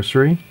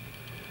anniversary,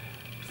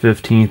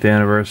 15th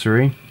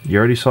anniversary. You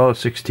already saw the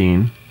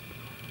 16.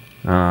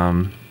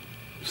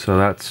 So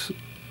that's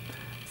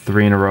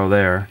 3 in a row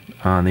there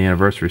on the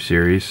anniversary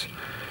series.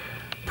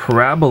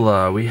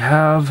 Parabola, we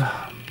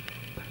have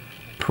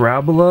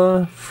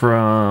Parabola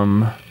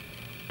from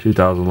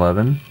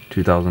 2011,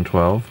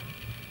 2012.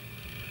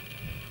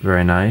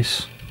 Very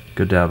nice.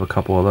 Good to have a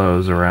couple of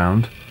those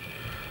around.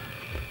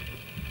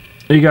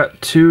 You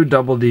got 2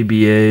 double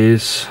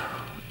DBAs.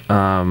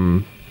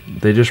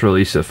 They just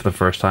released it for the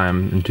first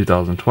time in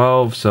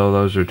 2012, so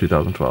those are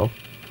 2012.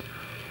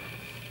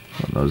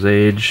 And those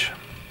age.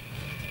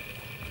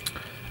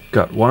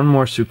 Got one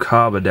more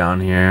Sukaba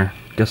down here.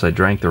 Guess I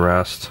drank the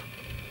rest.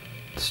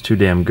 It's too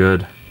damn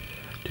good.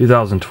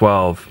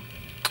 2012.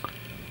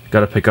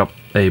 Got to pick up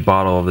a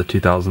bottle of the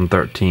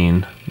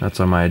 2013. That's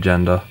on my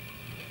agenda.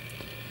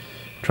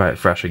 Try it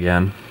fresh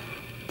again.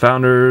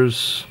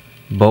 Founders,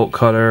 Bolt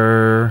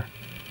Cutter.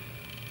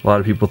 A lot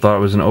of people thought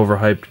it was an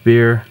overhyped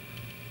beer.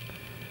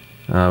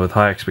 With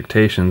high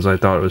expectations, I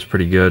thought it was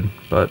pretty good,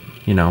 but,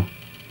 you know,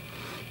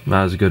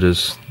 not as good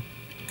as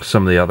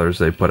some of the others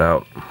they put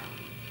out.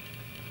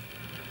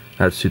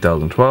 That's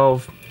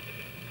 2012.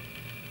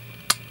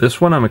 this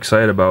one I'm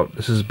excited about.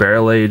 This is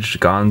barrel-aged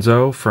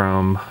Gonzo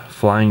from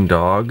Flying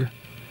Dog.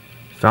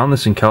 Found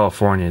this in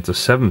California. It's a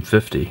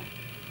 750.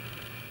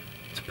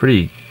 It's a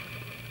pretty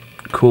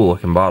cool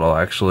looking bottle,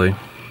 actually.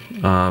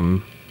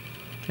 And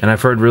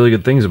I've heard really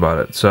good things about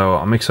it, so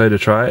I'm excited to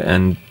try it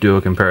and do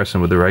a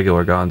comparison with the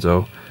regular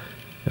Gonzo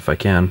if I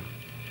can.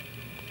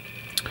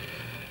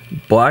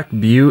 Black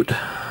Butte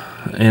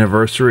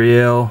Anniversary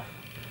Ale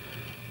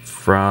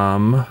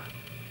from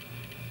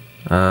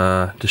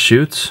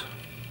Deschutes.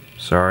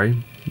 Sorry,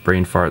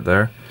 brain fart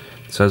there.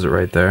 It says it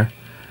right there.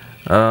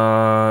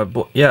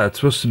 But yeah, it's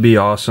supposed to be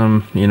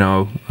awesome. You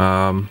know,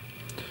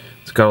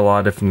 it's got a lot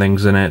of different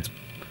things in it,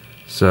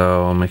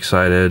 so I'm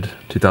excited.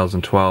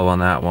 2012 on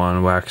that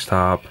one, wax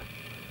top.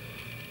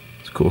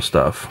 It's cool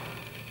stuff.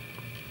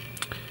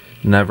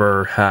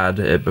 Never had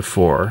it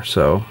before,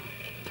 so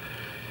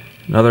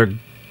another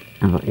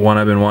one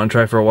I've been wanting to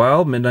try for a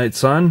while. Midnight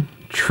Sun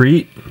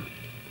Treat.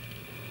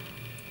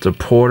 It's a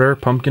porter,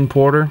 pumpkin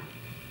porter.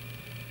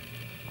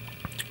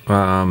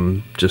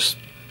 Just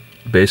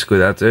basically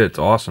that's it. It's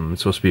awesome.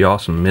 It's supposed to be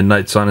awesome.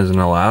 Midnight Sun is in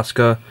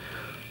Alaska.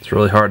 It's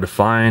really hard to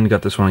find.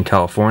 Got this one in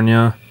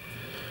California.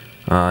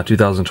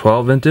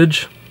 2012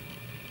 vintage.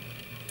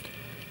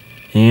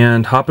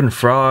 And Hoppin'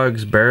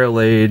 Frogs Barrel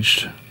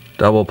Aged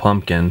Double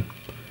Pumpkin.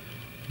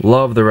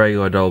 Love the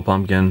regular double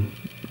pumpkin.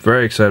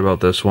 Very excited about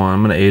this one.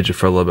 I'm gonna age it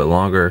for a little bit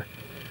longer.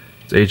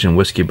 It's aged in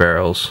whiskey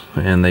barrels,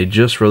 and they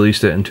just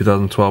released it in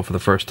 2012 for the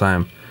first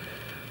time.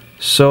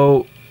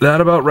 So that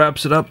about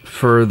wraps it up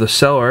for the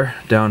cellar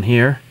down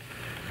here.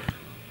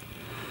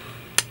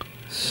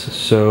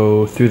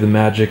 So through the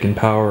magic and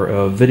power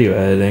of video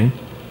editing,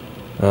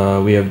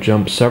 we have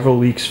jumped several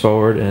weeks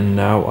forward, and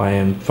now I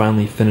am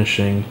finally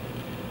finishing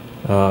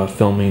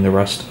filming the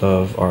rest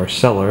of our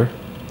cellar,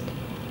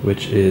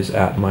 which is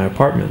at my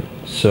apartment.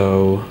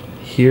 So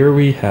here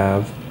we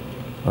have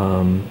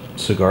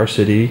Cigar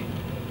City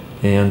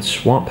and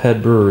Swamp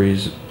Head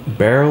Brewery's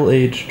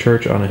barrel-aged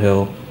Church on a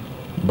Hill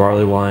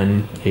barley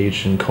wine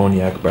aged in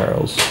cognac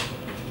barrels.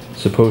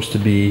 Supposed to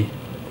be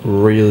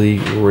really,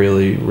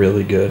 really,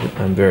 really good.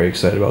 I'm very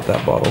excited about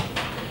that bottle.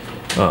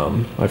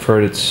 I've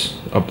heard it's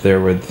up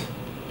there with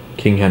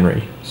King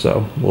Henry,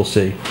 so we'll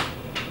see.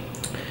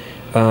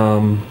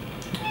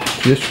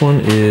 This one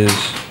is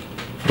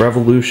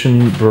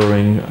Revolution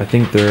Brewing. I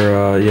think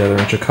they're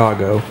in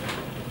Chicago,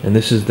 and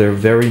this is their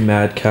Very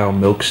Mad Cow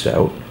Milk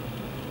Stout.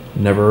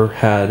 Never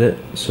had it,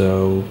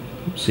 so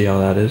see how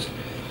that is.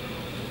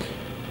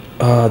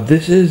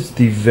 This is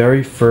the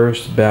very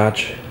first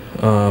batch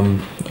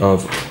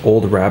of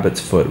Old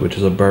Rabbit's Foot, which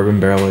is a bourbon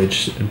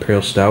barrel-aged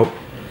imperial stout.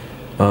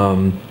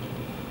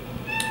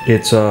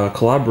 It's a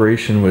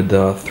collaboration with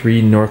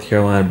 3 North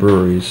Carolina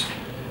breweries,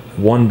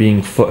 one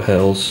being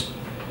Foothills,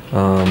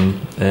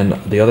 and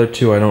the other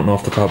 2 I don't know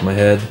off the top of my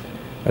head.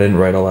 I didn't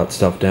write all that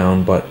stuff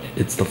down, but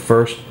it's the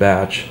first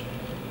batch.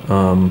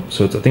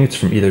 So I think it's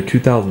from either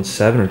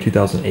 2007 or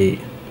 2008.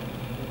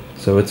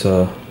 So it's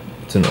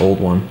an old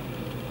one,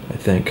 I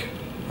think.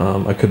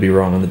 I could be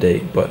wrong on the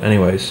date, but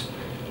anyways,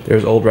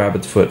 there's Old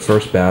Rabbit's Foot,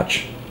 first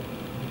batch.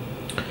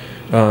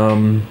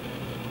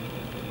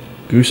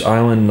 Goose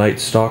Island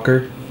Night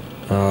Stalker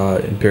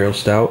Imperial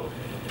Stout.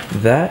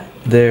 That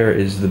there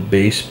is the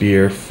base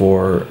beer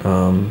for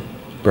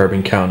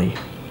Bourbon County.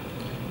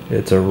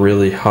 It's a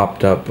really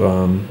hopped up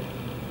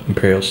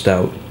Imperial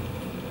Stout.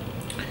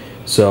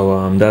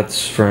 So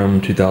that's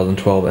from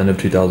 2012, end of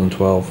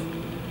 2012.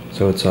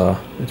 So it's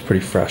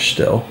pretty fresh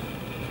still.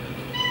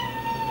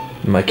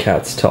 My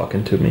cat's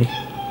talking to me.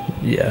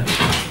 Yeah.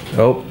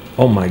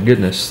 Oh my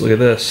goodness, look at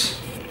this.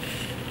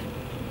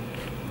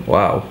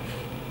 Wow.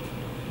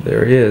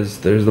 There he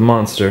is. There's the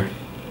monster.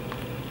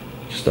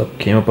 Just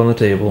came up on the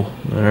table.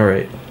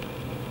 Alright.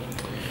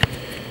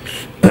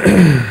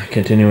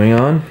 Continuing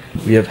on,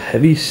 we have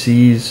Heavy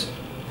Seas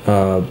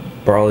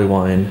barley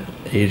wine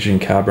aged in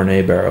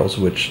Cabernet barrels,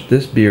 which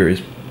this beer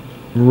is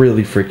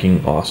really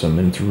freaking awesome,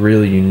 and it's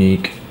really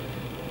unique.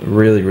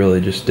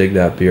 Really just dig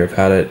that beer.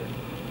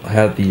 I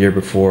had it the year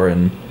before,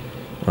 and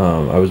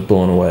I was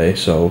blown away.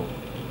 So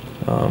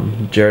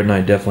Jared and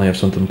I definitely have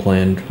something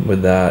planned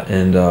with that,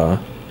 and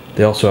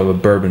they also have a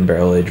bourbon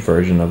barrel-aged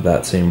version of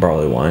that same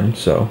barley wine.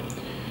 So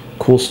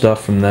cool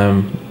stuff from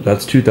them.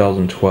 That's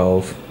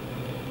 2012,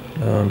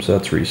 so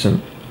that's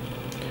recent.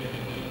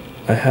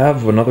 I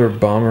have another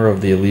bomber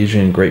of the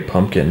Elysian Great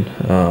Pumpkin,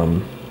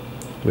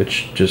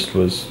 which just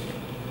was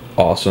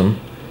awesome.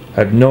 I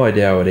have no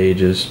idea how it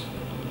ages.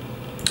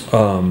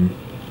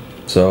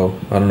 So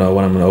I don't know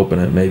when I'm going to open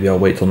it. Maybe I'll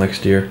wait till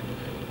next year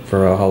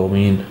for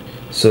Halloween.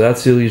 So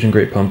that's the Elysian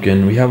Great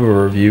Pumpkin. We have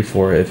a review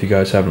for it. If you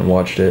guys haven't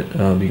watched it,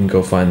 you can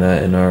go find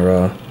that in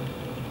our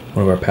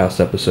one of our past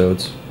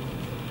episodes.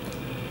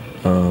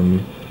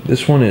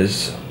 This one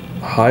is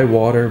High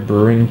Water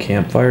Brewing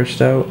Campfire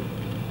Stout.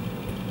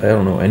 I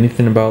don't know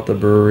anything about the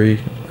brewery.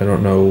 I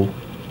don't know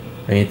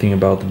anything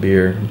about the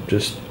beer.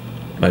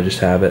 I just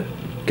have it.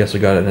 Guess I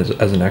got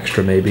it as an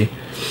extra maybe.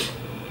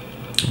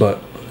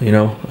 But you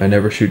know, I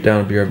never shoot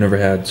down a beer I've never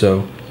had,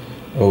 so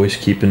always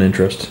keep an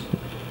interest.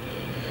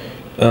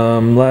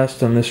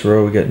 Last on this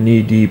row we got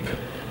Knee Deep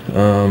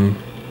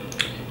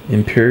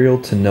Imperial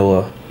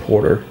Tanilla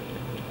Porter.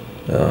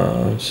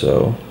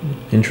 So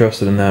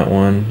interested in that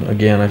one.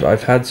 Again,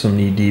 I've had some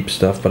Knee Deep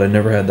stuff, but I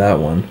never had that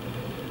one.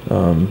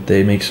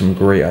 They make some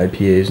great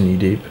IPAs, Knee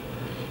Deep.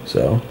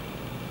 So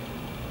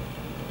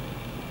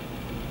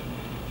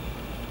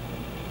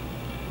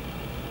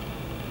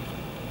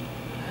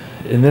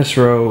in this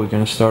row, we're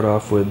going to start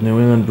off with New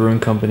England Brewing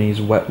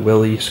Company's Wet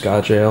Willie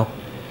Scotch Ale.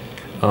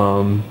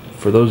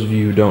 For those of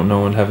you who don't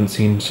know and haven't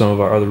seen some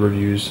of our other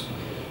reviews,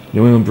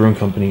 New England Brewing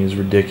Company is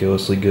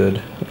ridiculously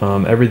good.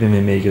 Everything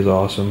they make is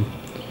awesome.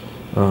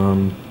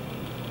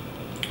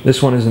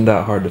 This one isn't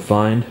that hard to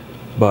find,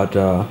 but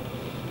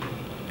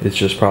it's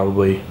just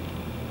probably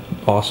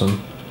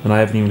awesome, and I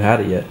haven't even had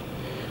it yet.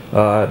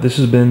 This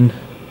has been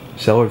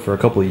cellared for a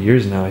couple of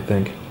years now, I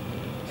think.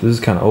 So this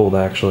is kind of old,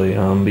 actually.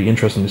 Be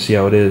interesting to see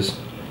how it is.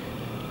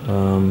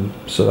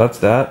 So that's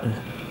that.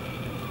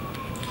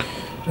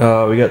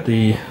 We got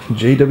the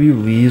J.W.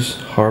 Lee's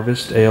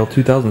Harvest Ale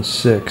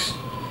 2006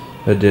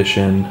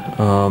 edition.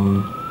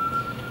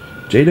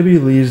 J.W.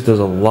 Lee's does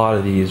a lot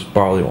of these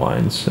barley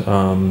wines.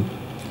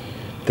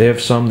 They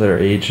have some that are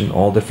aged in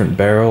all different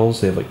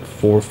barrels. They have like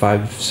 4,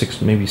 5,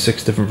 6, maybe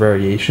 6 different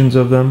variations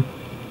of them.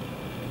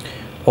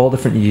 All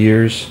different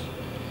years.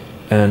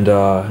 And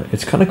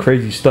it's kind of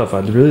crazy stuff.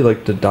 I'd really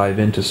like to dive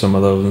into some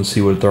of those and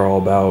see what they're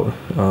all about.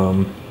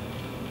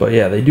 But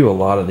yeah, they do a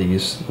lot of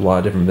these, a lot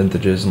of different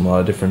vintages and a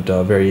lot of different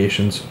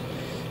variations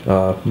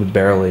with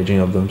barrel aging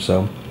of them.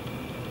 So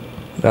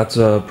that's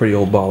a pretty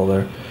old bottle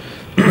there.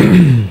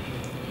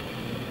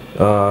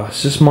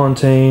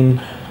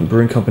 Sismontane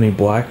Brewing Company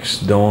Black's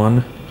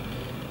Dawn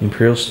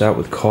Imperial Stout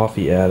with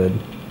coffee added.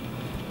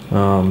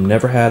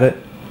 Never had it,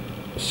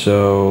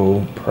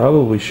 so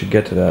probably should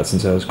get to that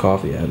since it has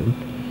coffee added.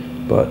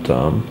 But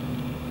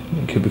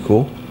it could be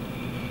cool.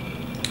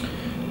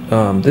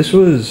 This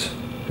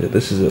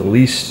is at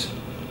least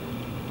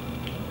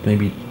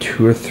maybe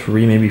 2 or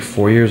 3, maybe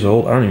 4 years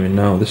old. I don't even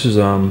know. This is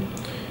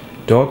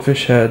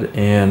Dogfish Head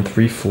and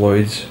Three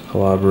Floyds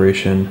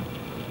collaboration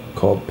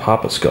called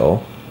Papa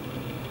Skull.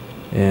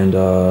 And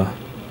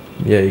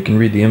yeah, you can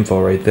read the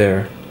info right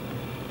there.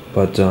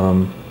 But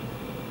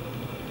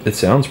it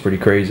sounds pretty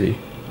crazy.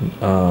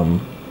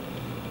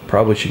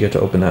 Probably should get to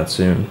open that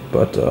soon.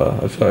 But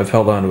I've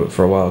held on to it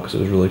for a while because it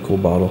was a really cool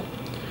bottle.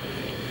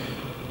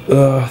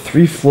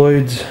 Three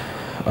Floyds,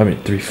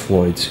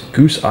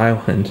 Goose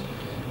Island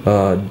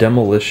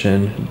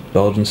Demolition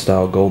Belgian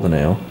style golden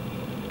ale.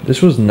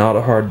 This was not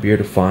a hard beer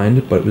to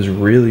find, but it was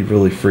really,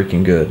 really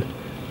freaking good.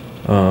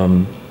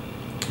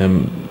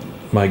 And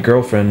my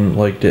girlfriend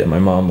liked it, and my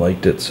mom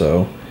liked it,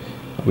 so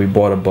we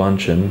bought a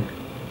bunch, and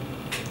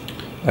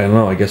I don't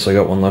know, I guess I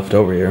got one left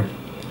over here.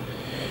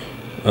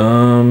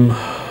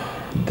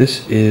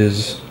 This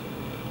is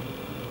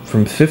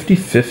from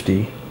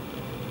 50/50.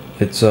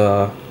 It's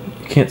you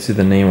can't see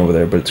the name over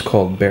there, but it's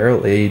called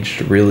Barrel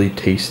Aged Really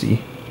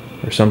Tasty,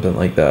 or something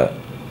like that.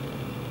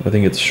 I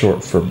think it's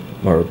short for,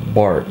 or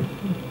BART.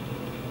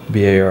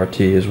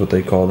 B-A-R-T is what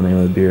they call the name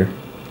of the beer.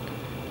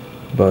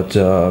 But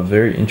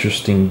very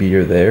interesting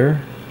beer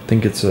there. I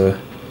think it's a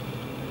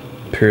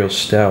Imperial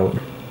Stout,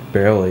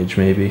 barrel aged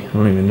maybe. I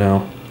don't even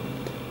know.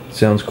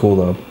 Sounds cool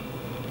though.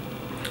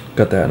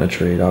 Got that in a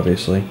trade,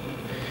 obviously.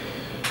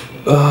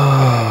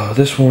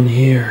 This one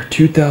here,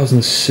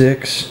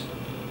 2006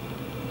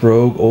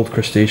 Rogue Old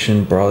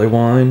Crustacean Barley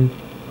Wine.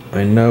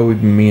 I know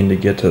we've been meaning to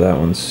get to that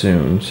one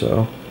soon,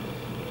 so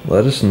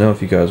let us know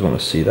if you guys want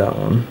to see that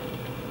one.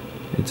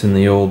 It's in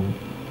the old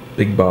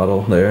big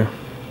bottle there.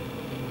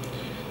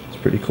 It's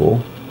pretty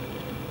cool.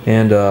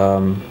 And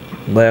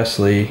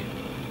lastly,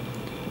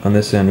 on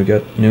this end we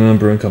got New England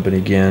Brewing Company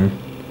again.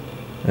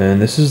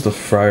 And this is the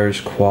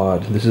Friars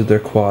Quad. This is their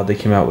quad they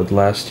came out with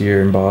last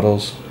year in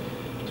bottles.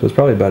 So it's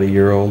probably about a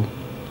year old.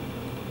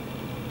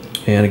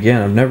 And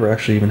again, I've never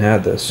actually even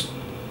had this.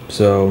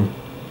 So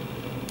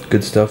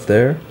good stuff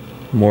there.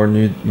 More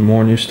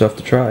new stuff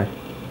to try.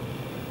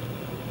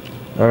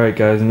 Alright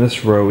guys, in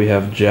this row we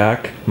have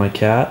Jack, my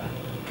cat.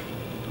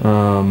 We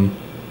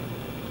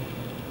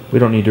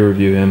don't need to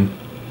review him.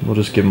 We'll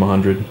just give him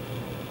 100.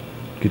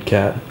 Good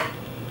cat.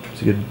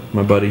 He's a good,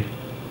 my buddy.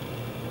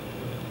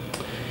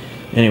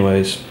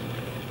 Anyways,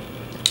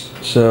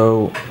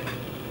 so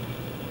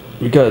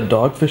we got a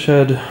Dogfish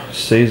Head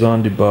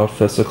Saison du Buff.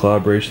 That's the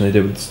collaboration they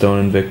did with Stone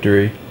and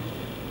Victory.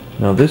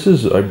 Now this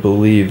is, I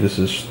believe this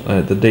is,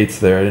 the date's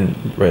there, I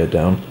didn't write it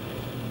down.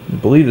 I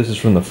believe this is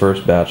from the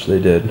first batch they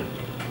did.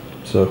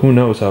 So who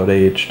knows how it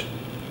aged.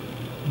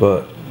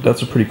 But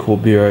that's a pretty cool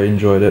beer, I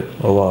enjoyed it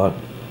a lot.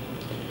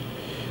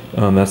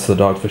 That's the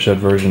Dogfish Head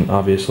version,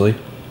 obviously.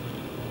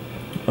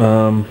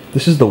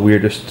 This is the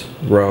weirdest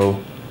row.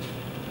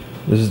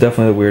 This is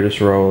definitely the weirdest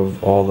row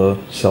of all the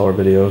Cellar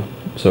video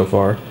so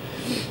far.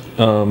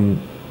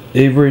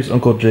 Avery's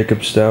Uncle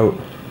Jacob Stout.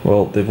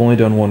 Well, they've only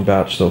done one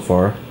batch so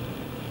far.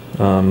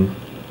 I'm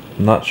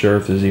not sure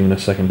if there's even a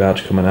second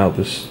batch coming out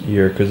this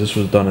year, because this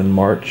was done in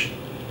March,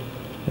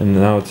 and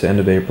now it's the end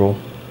of April.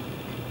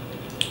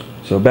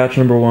 So batch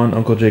number 1,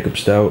 Uncle Jacob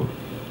Stout.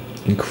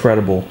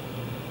 incredible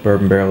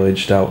bourbon barrel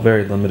aged stout,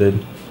 very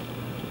limited.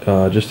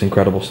 Just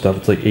incredible stuff.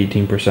 It's like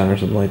 18% or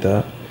something like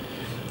that.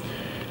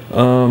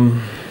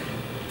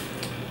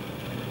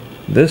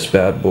 This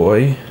bad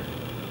boy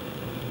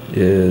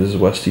is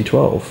Westy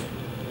 12.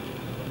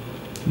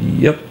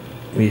 Yep,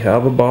 we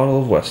have a bottle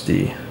of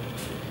Westy,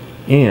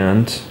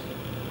 and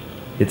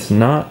it's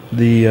not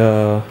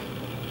the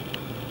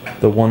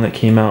one that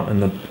came out in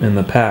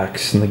the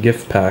packs, in the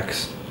gift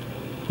packs.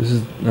 This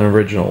is an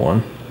original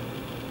one.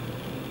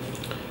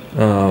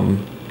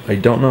 I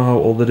don't know how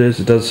old it is.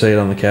 It does say it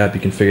on the cap. You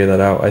can figure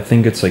that out. I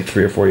think it's like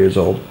 3 or 4 years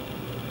old,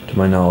 to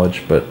my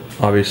knowledge. But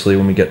obviously,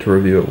 when we get to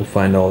review it, we'll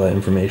find all that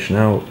information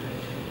out.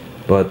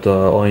 But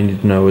all you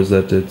need to know is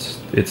that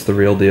it's the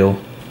real deal,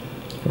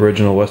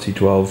 original Westy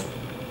 12.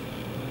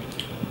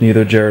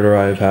 Neither Jared or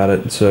I have had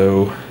it,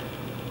 so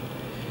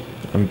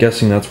I'm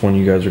guessing that's one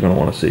you guys are going to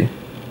want to see.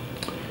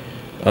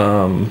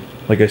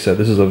 Like I said,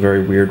 this is a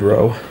very weird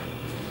row.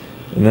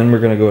 And then we're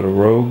going to go to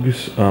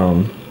Rogue's,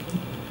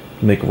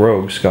 make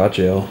Rogue Scotch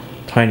Ale,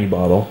 tiny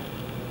bottle.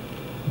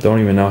 Don't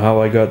even know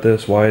how I got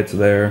this, why it's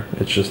there,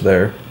 it's just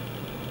there.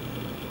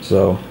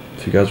 So,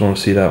 if you guys want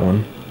to see that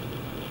one,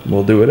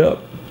 we'll do it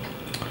up.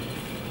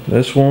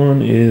 This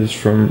one is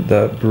from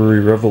that brewery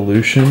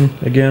Revolution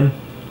again.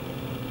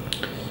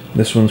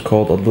 This one's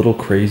called A Little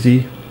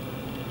Crazy.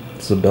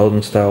 It's a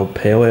Belgian style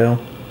pale ale.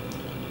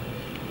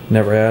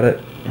 Never had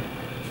it.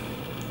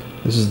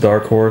 This is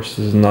Dark Horse.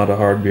 This is not a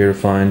hard beer to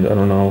find. I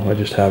don't know, I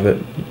just have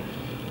it.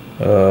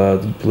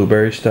 The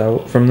blueberry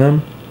stout from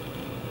them.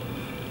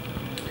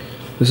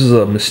 This is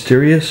a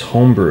mysterious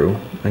homebrew.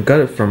 I got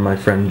it from my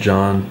friend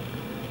John,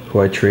 who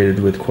I traded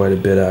with quite a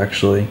bit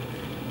actually.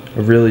 I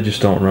really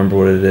just don't remember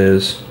what it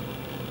is.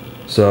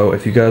 So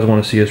if you guys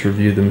want to see us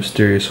review the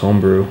mysterious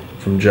homebrew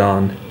from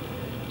John,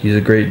 he's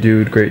a great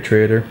dude, great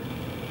trader.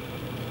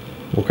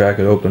 We'll crack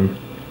it open.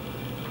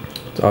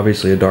 It's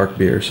obviously a dark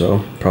beer,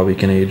 so probably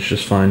can age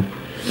just fine.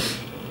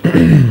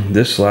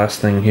 This last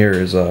thing here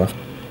is a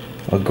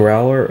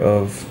growler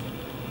of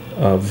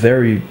a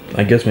very,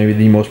 I guess maybe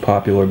the most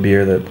popular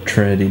beer that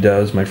Trinity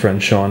does. My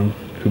friend Sean,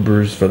 who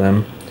brews for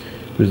them,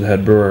 who's the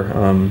head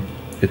brewer.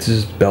 It's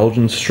this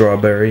Belgian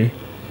strawberry.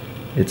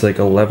 It's like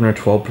 11 or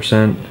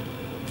 12%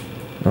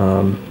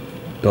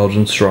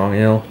 Belgian strong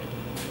ale,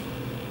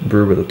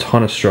 brewed with a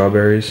ton of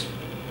strawberries.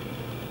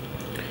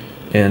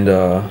 And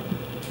I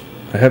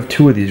have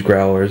 2 of these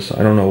growlers.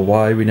 I don't know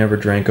why we never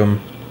drank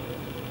them.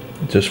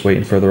 Just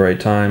waiting for the right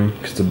time,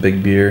 because it's a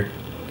big beer.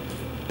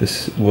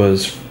 This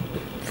was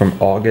from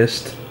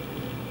August.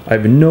 I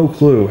have no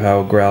clue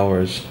how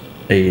growlers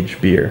age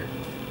beer.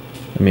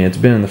 I mean, it's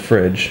been in the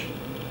fridge,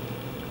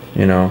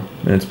 you know,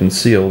 and it's been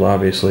sealed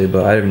obviously,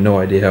 but I have no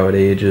idea how it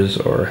ages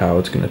or how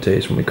it's going to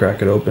taste when we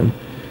crack it open.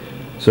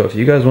 So if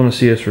you guys want to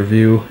see us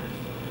review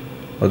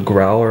a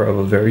growler of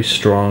a very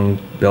strong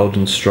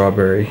Belgian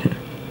strawberry,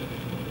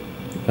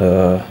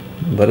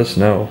 let us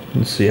know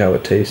and see how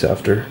it tastes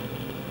after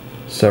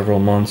several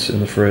months in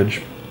the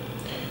fridge.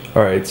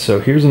 Alright, so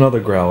here's another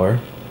growler.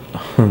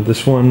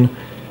 This one,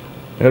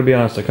 I gotta be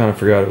honest, I kind of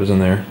forgot it was in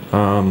there.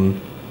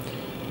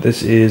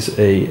 This is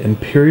a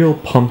Imperial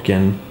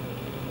Pumpkin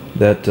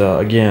that,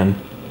 again,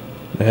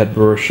 the head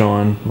brewer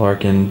Sean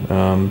Larkin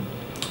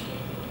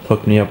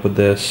hooked me up with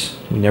this.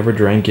 We never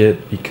drank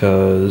it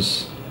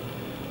because,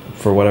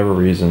 for whatever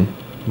reason,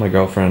 my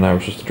girlfriend and I were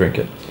supposed to drink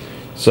it.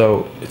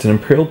 So, it's an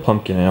Imperial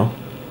Pumpkin Ale.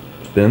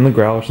 It's been in the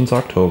growler since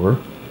October.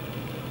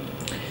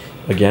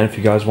 Again, if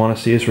you guys want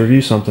to see us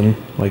review something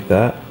like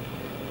that,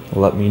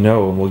 let me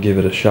know and we'll give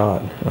it a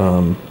shot.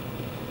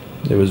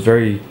 It was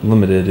very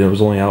limited. It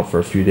was only out for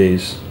a few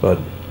days, but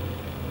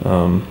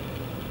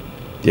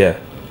yeah,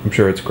 I'm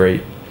sure it's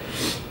great.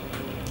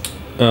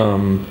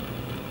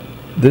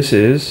 This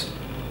is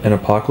an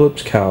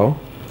Apocalypse Cow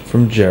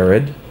from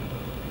Jared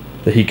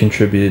that he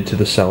contributed to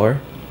the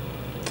cellar.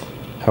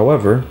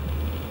 However,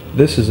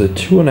 this is a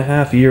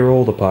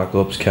 2.5-year-old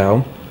Apocalypse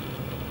Cow.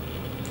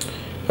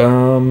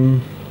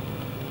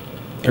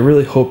 I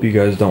really hope you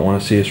guys don't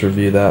want to see us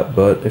review that,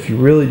 but if you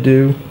really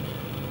do,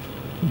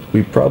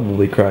 we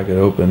probably crack it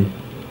open.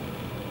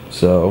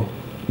 So,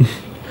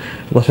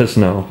 let us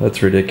know.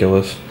 That's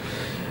ridiculous.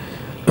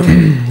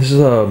 This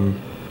is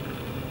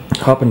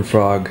Hop and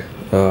Frog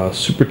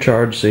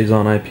Supercharged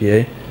Saison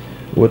IPA.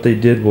 What they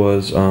did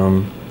was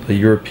a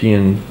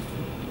European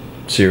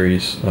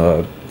series,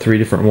 3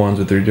 different ones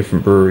with 3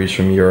 different breweries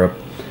from Europe,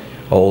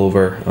 all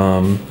over.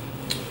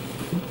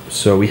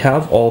 So we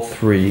have all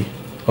 3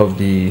 of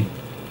the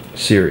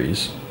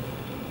series,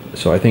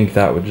 so I think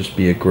that would just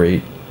be a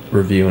great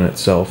review in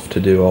itself to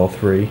do all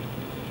 3.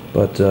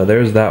 But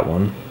there's that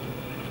one.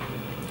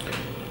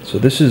 So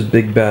this is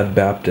Big Bad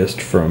Baptist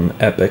from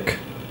Epic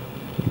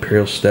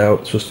Imperial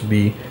Stout. It's supposed to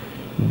be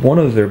one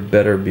of their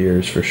better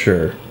beers for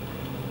sure,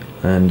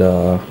 and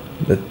I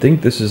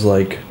think this is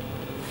like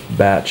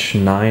batch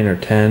 9 or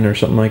 10 or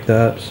something like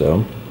that,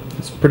 so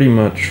it's pretty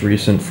much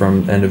recent,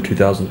 from end of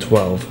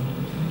 2012.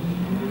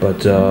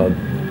 But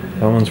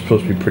that one's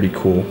supposed to be pretty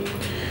cool.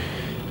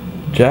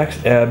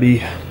 Jack's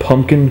Abbey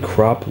Pumpkin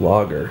Crop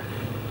Lager.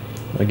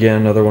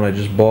 Again, another one I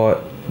just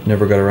bought,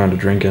 never got around to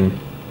drinking.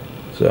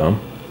 So,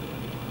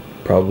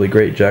 probably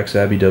great. Jack's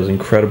Abbey does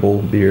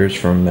incredible beers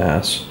from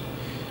Mass.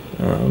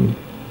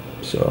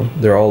 So,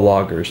 they're all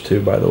lagers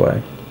too, by the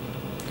way.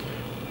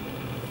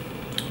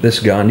 This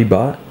Gandhi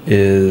bot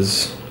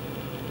is,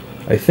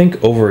 I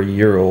think, over a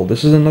year old.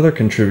 This is another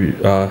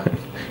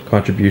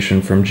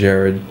contribution from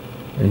Jared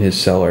in his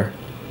cellar.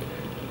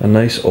 A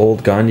nice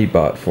old Gandhi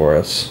bot for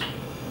us.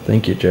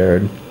 Thank you,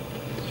 Jared.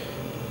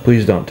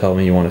 Please don't tell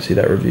me you want to see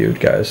that reviewed,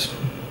 guys.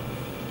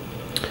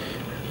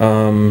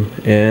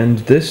 And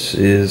this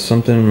is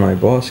something my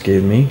boss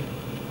gave me.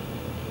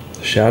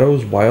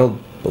 Shadows Wild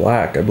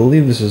Black. I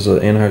believe this is an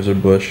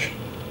Anheuser-Busch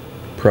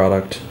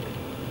product.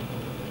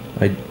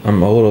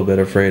 I'm a little bit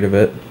afraid of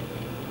it,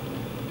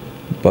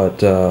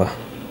 but I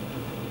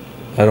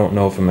don't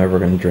know if I'm ever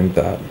going to drink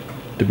that,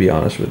 to be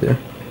honest with you.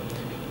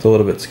 It's a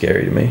little bit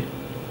scary to me,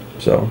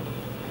 so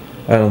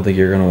I don't think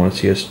you're going to want to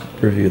see us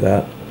review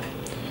that.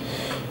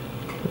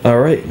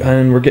 Alright,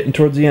 and we're getting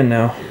towards the end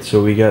now.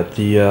 So we got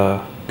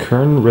the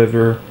Kern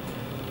River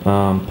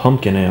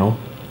Pumpkin Ale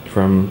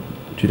from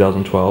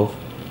 2012,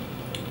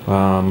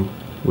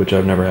 which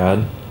I've never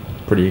had.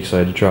 Pretty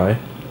excited to try.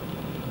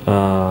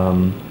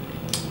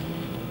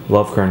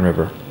 Love Kern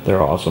River.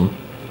 They're awesome.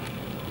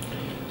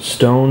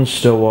 Stone,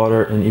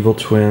 Stillwater, and Evil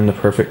Twin, The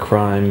Perfect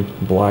Crime,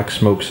 Black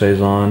Smoke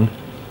Saison.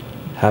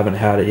 Haven't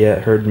had it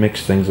yet. Heard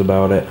mixed things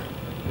about it.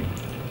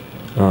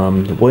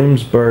 The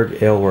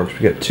Williamsburg Ale Works.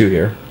 We got two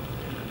here.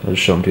 I'll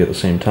just show them to you at the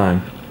same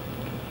time.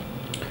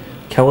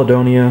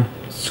 Caledonia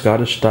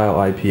Scottish Style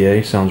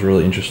IPA. Sounds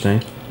really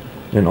interesting.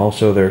 And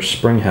also their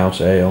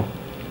Springhouse Ale,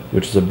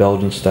 which is a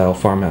Belgian style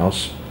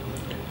farmhouse.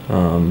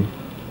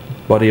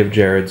 Buddy of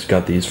Jared's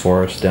got these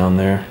for us down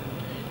there.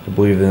 I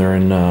believe they're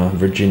in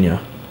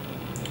Virginia.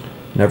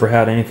 Never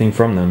had anything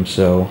from them,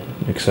 so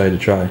excited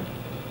to try.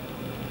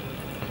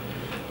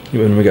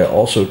 And we got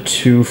also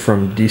two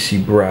from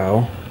DC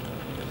Brow,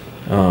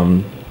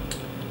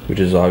 which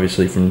is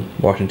obviously from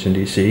Washington,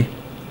 D.C.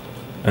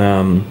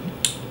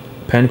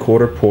 Penn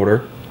Quarter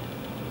Porter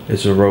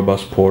is a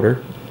robust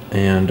porter,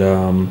 and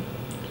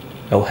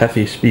El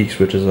Jefe Speaks,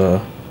 which is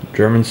a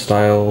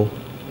German-style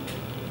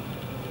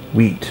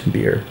wheat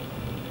beer.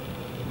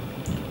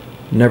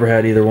 Never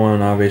had either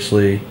one,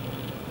 obviously.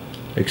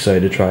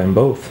 Excited to try them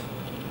both.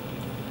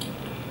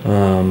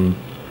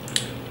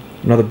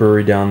 Another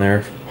brewery down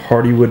there,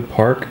 Hardywood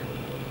Park,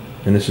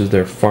 and this is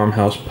their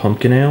Farmhouse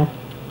Pumpkin Ale.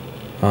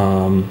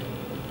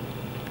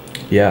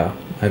 Yeah,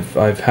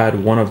 I've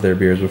had one of their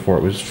beers before.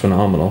 It was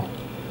phenomenal,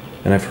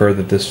 and I've heard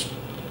that this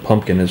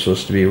pumpkin is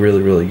supposed to be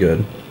really, really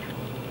good.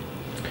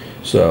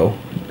 So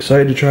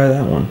excited to try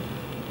that one.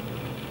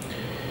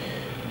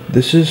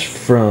 This is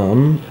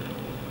from,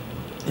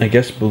 I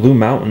guess, Blue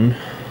Mountain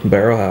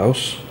Barrel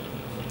House,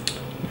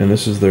 and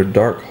this is their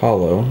Dark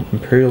Hollow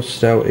Imperial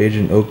Stout aged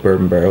in oak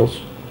bourbon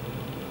barrels.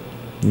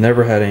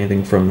 Never had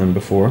anything from them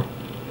before.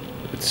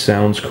 It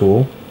sounds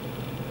cool.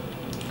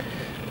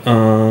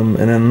 And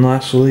then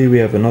lastly we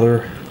have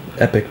another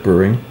Epic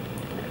Brewing.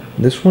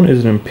 This one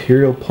is an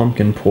Imperial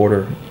Pumpkin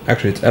Porter.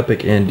 Actually, it's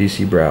Epic and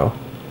DC Brow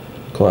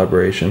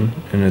collaboration,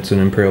 and it's an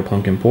Imperial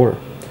Pumpkin Porter.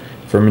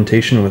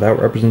 Fermentation without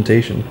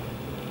representation.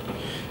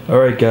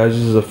 Alright guys,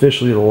 this is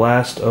officially the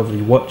last of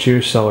the What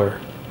Cheers Cellar.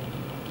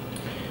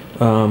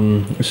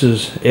 This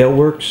is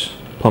Aleworks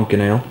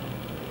Pumpkin Ale.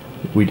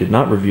 We did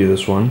not review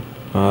this one.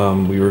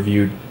 We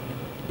reviewed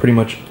pretty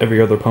much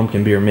every other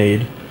pumpkin beer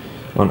made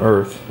on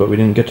Earth, but we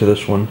didn't get to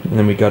this one, and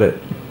then we got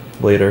it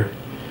later.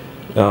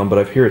 But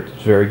I hear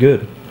it's very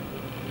good.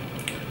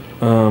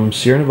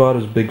 Sierra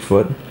Nevada's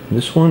Bigfoot.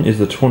 This one is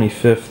the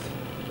 25th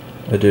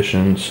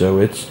edition, so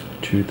it's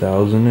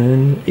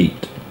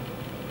 2008.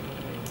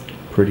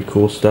 Pretty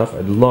cool stuff.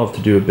 I'd love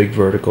to do a big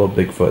vertical of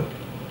Bigfoot.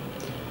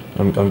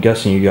 I'm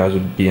guessing you guys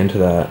would be into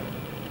that.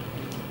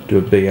 Do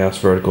a big ass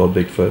vertical of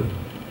Bigfoot.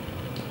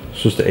 It's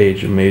supposed to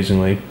age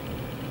amazingly.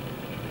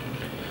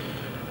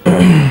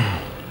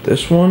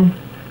 This one,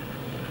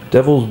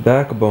 Devil's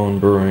Backbone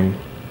Brewing.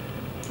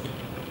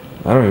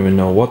 I don't even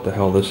know what the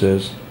hell this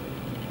is.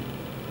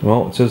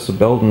 Well, it says the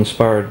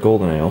Belgian-inspired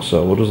golden ale,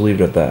 so we'll just leave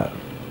it at that.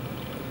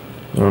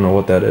 I don't know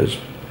what that is.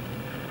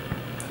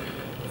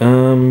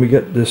 We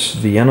got this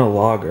Vienna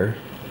lager.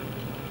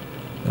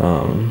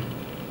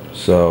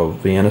 So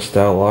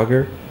Vienna-style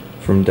lager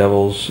from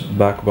Devil's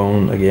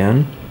Backbone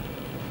again.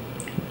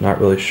 Not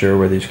really sure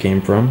where these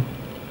came from.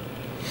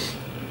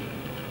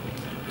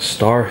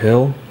 Star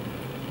Hill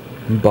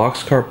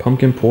Boxcar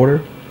Pumpkin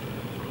Porter.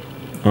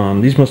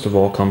 These must have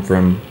all come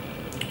from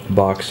a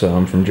box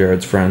from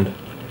Jared's friend.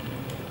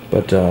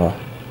 But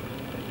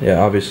yeah,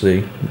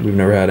 obviously we've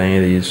never had any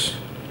of these.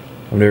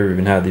 I've never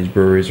even had these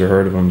breweries or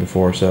heard of them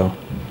before, so.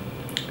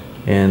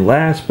 And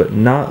last but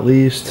not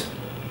least,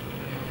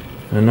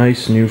 a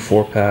nice new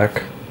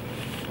 4-pack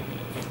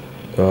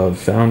of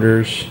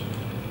Founders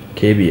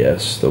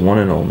KBS, the one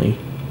and only.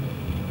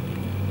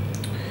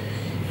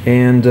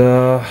 And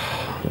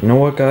you know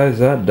what, guys,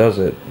 that does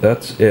it.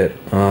 That's it.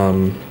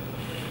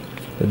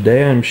 The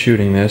day I'm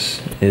shooting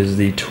this is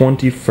the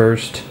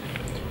 21st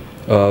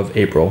of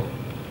April.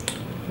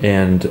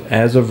 And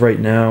as of right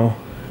now,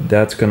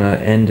 that's gonna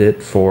end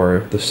it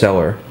for the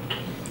cellar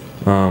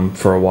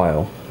for a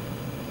while.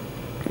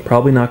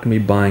 Probably not gonna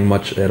be buying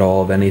much at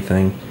all of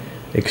anything,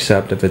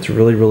 except if it's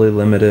really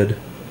limited,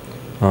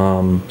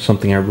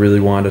 something I really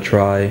want to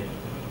try.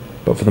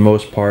 But for the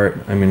most part,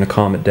 I'm going to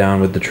calm it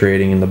down with the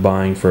trading and the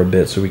buying for a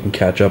bit so we can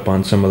catch up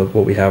on some of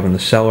what we have in the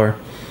cellar.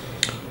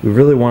 We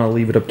really want to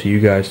leave it up to you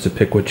guys to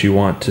pick what you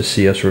want to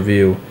see us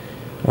review.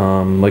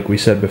 Like we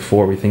said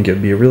before, we think it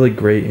would be a really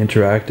great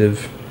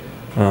interactive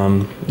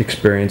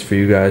experience for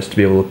you guys to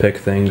be able to pick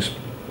things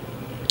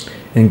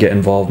and get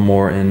involved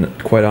more. And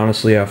quite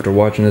honestly, after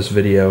watching this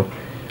video,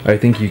 I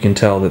think you can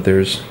tell that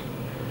there's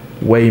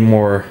way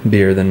more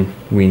beer than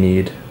we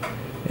need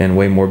and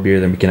way more beer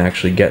than we can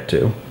actually get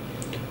to.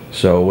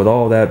 So with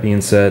all that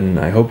being said, and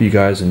I hope you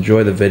guys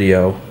enjoy the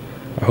video,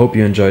 I hope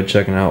you enjoyed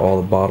checking out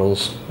all the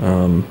bottles.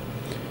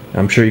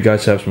 I'm sure you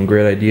guys have some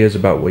great ideas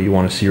about what you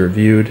want to see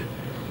reviewed,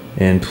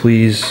 and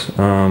please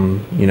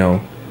you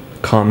know,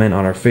 comment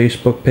on our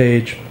Facebook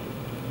page,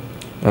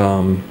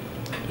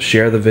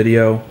 share the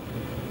video,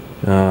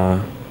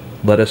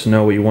 let us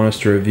know what you want us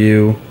to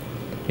review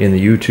in the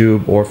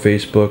YouTube or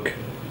Facebook,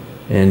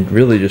 and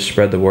really just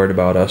spread the word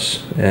about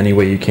us any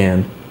way you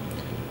can,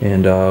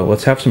 and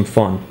let's have some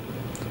fun.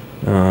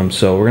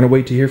 So we're going to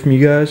wait to hear from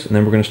you guys, and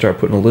then we're going to start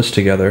putting a list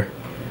together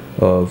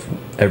of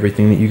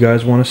everything that you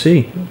guys want to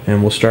see,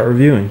 and we'll start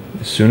reviewing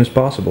as soon as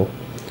possible.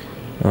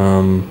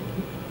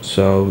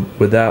 So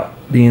with that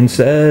being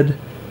said,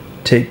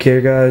 take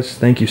care guys,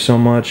 thank you so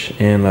much,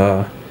 and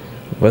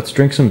let's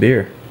drink some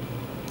beer.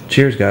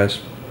 Cheers guys,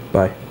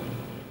 bye.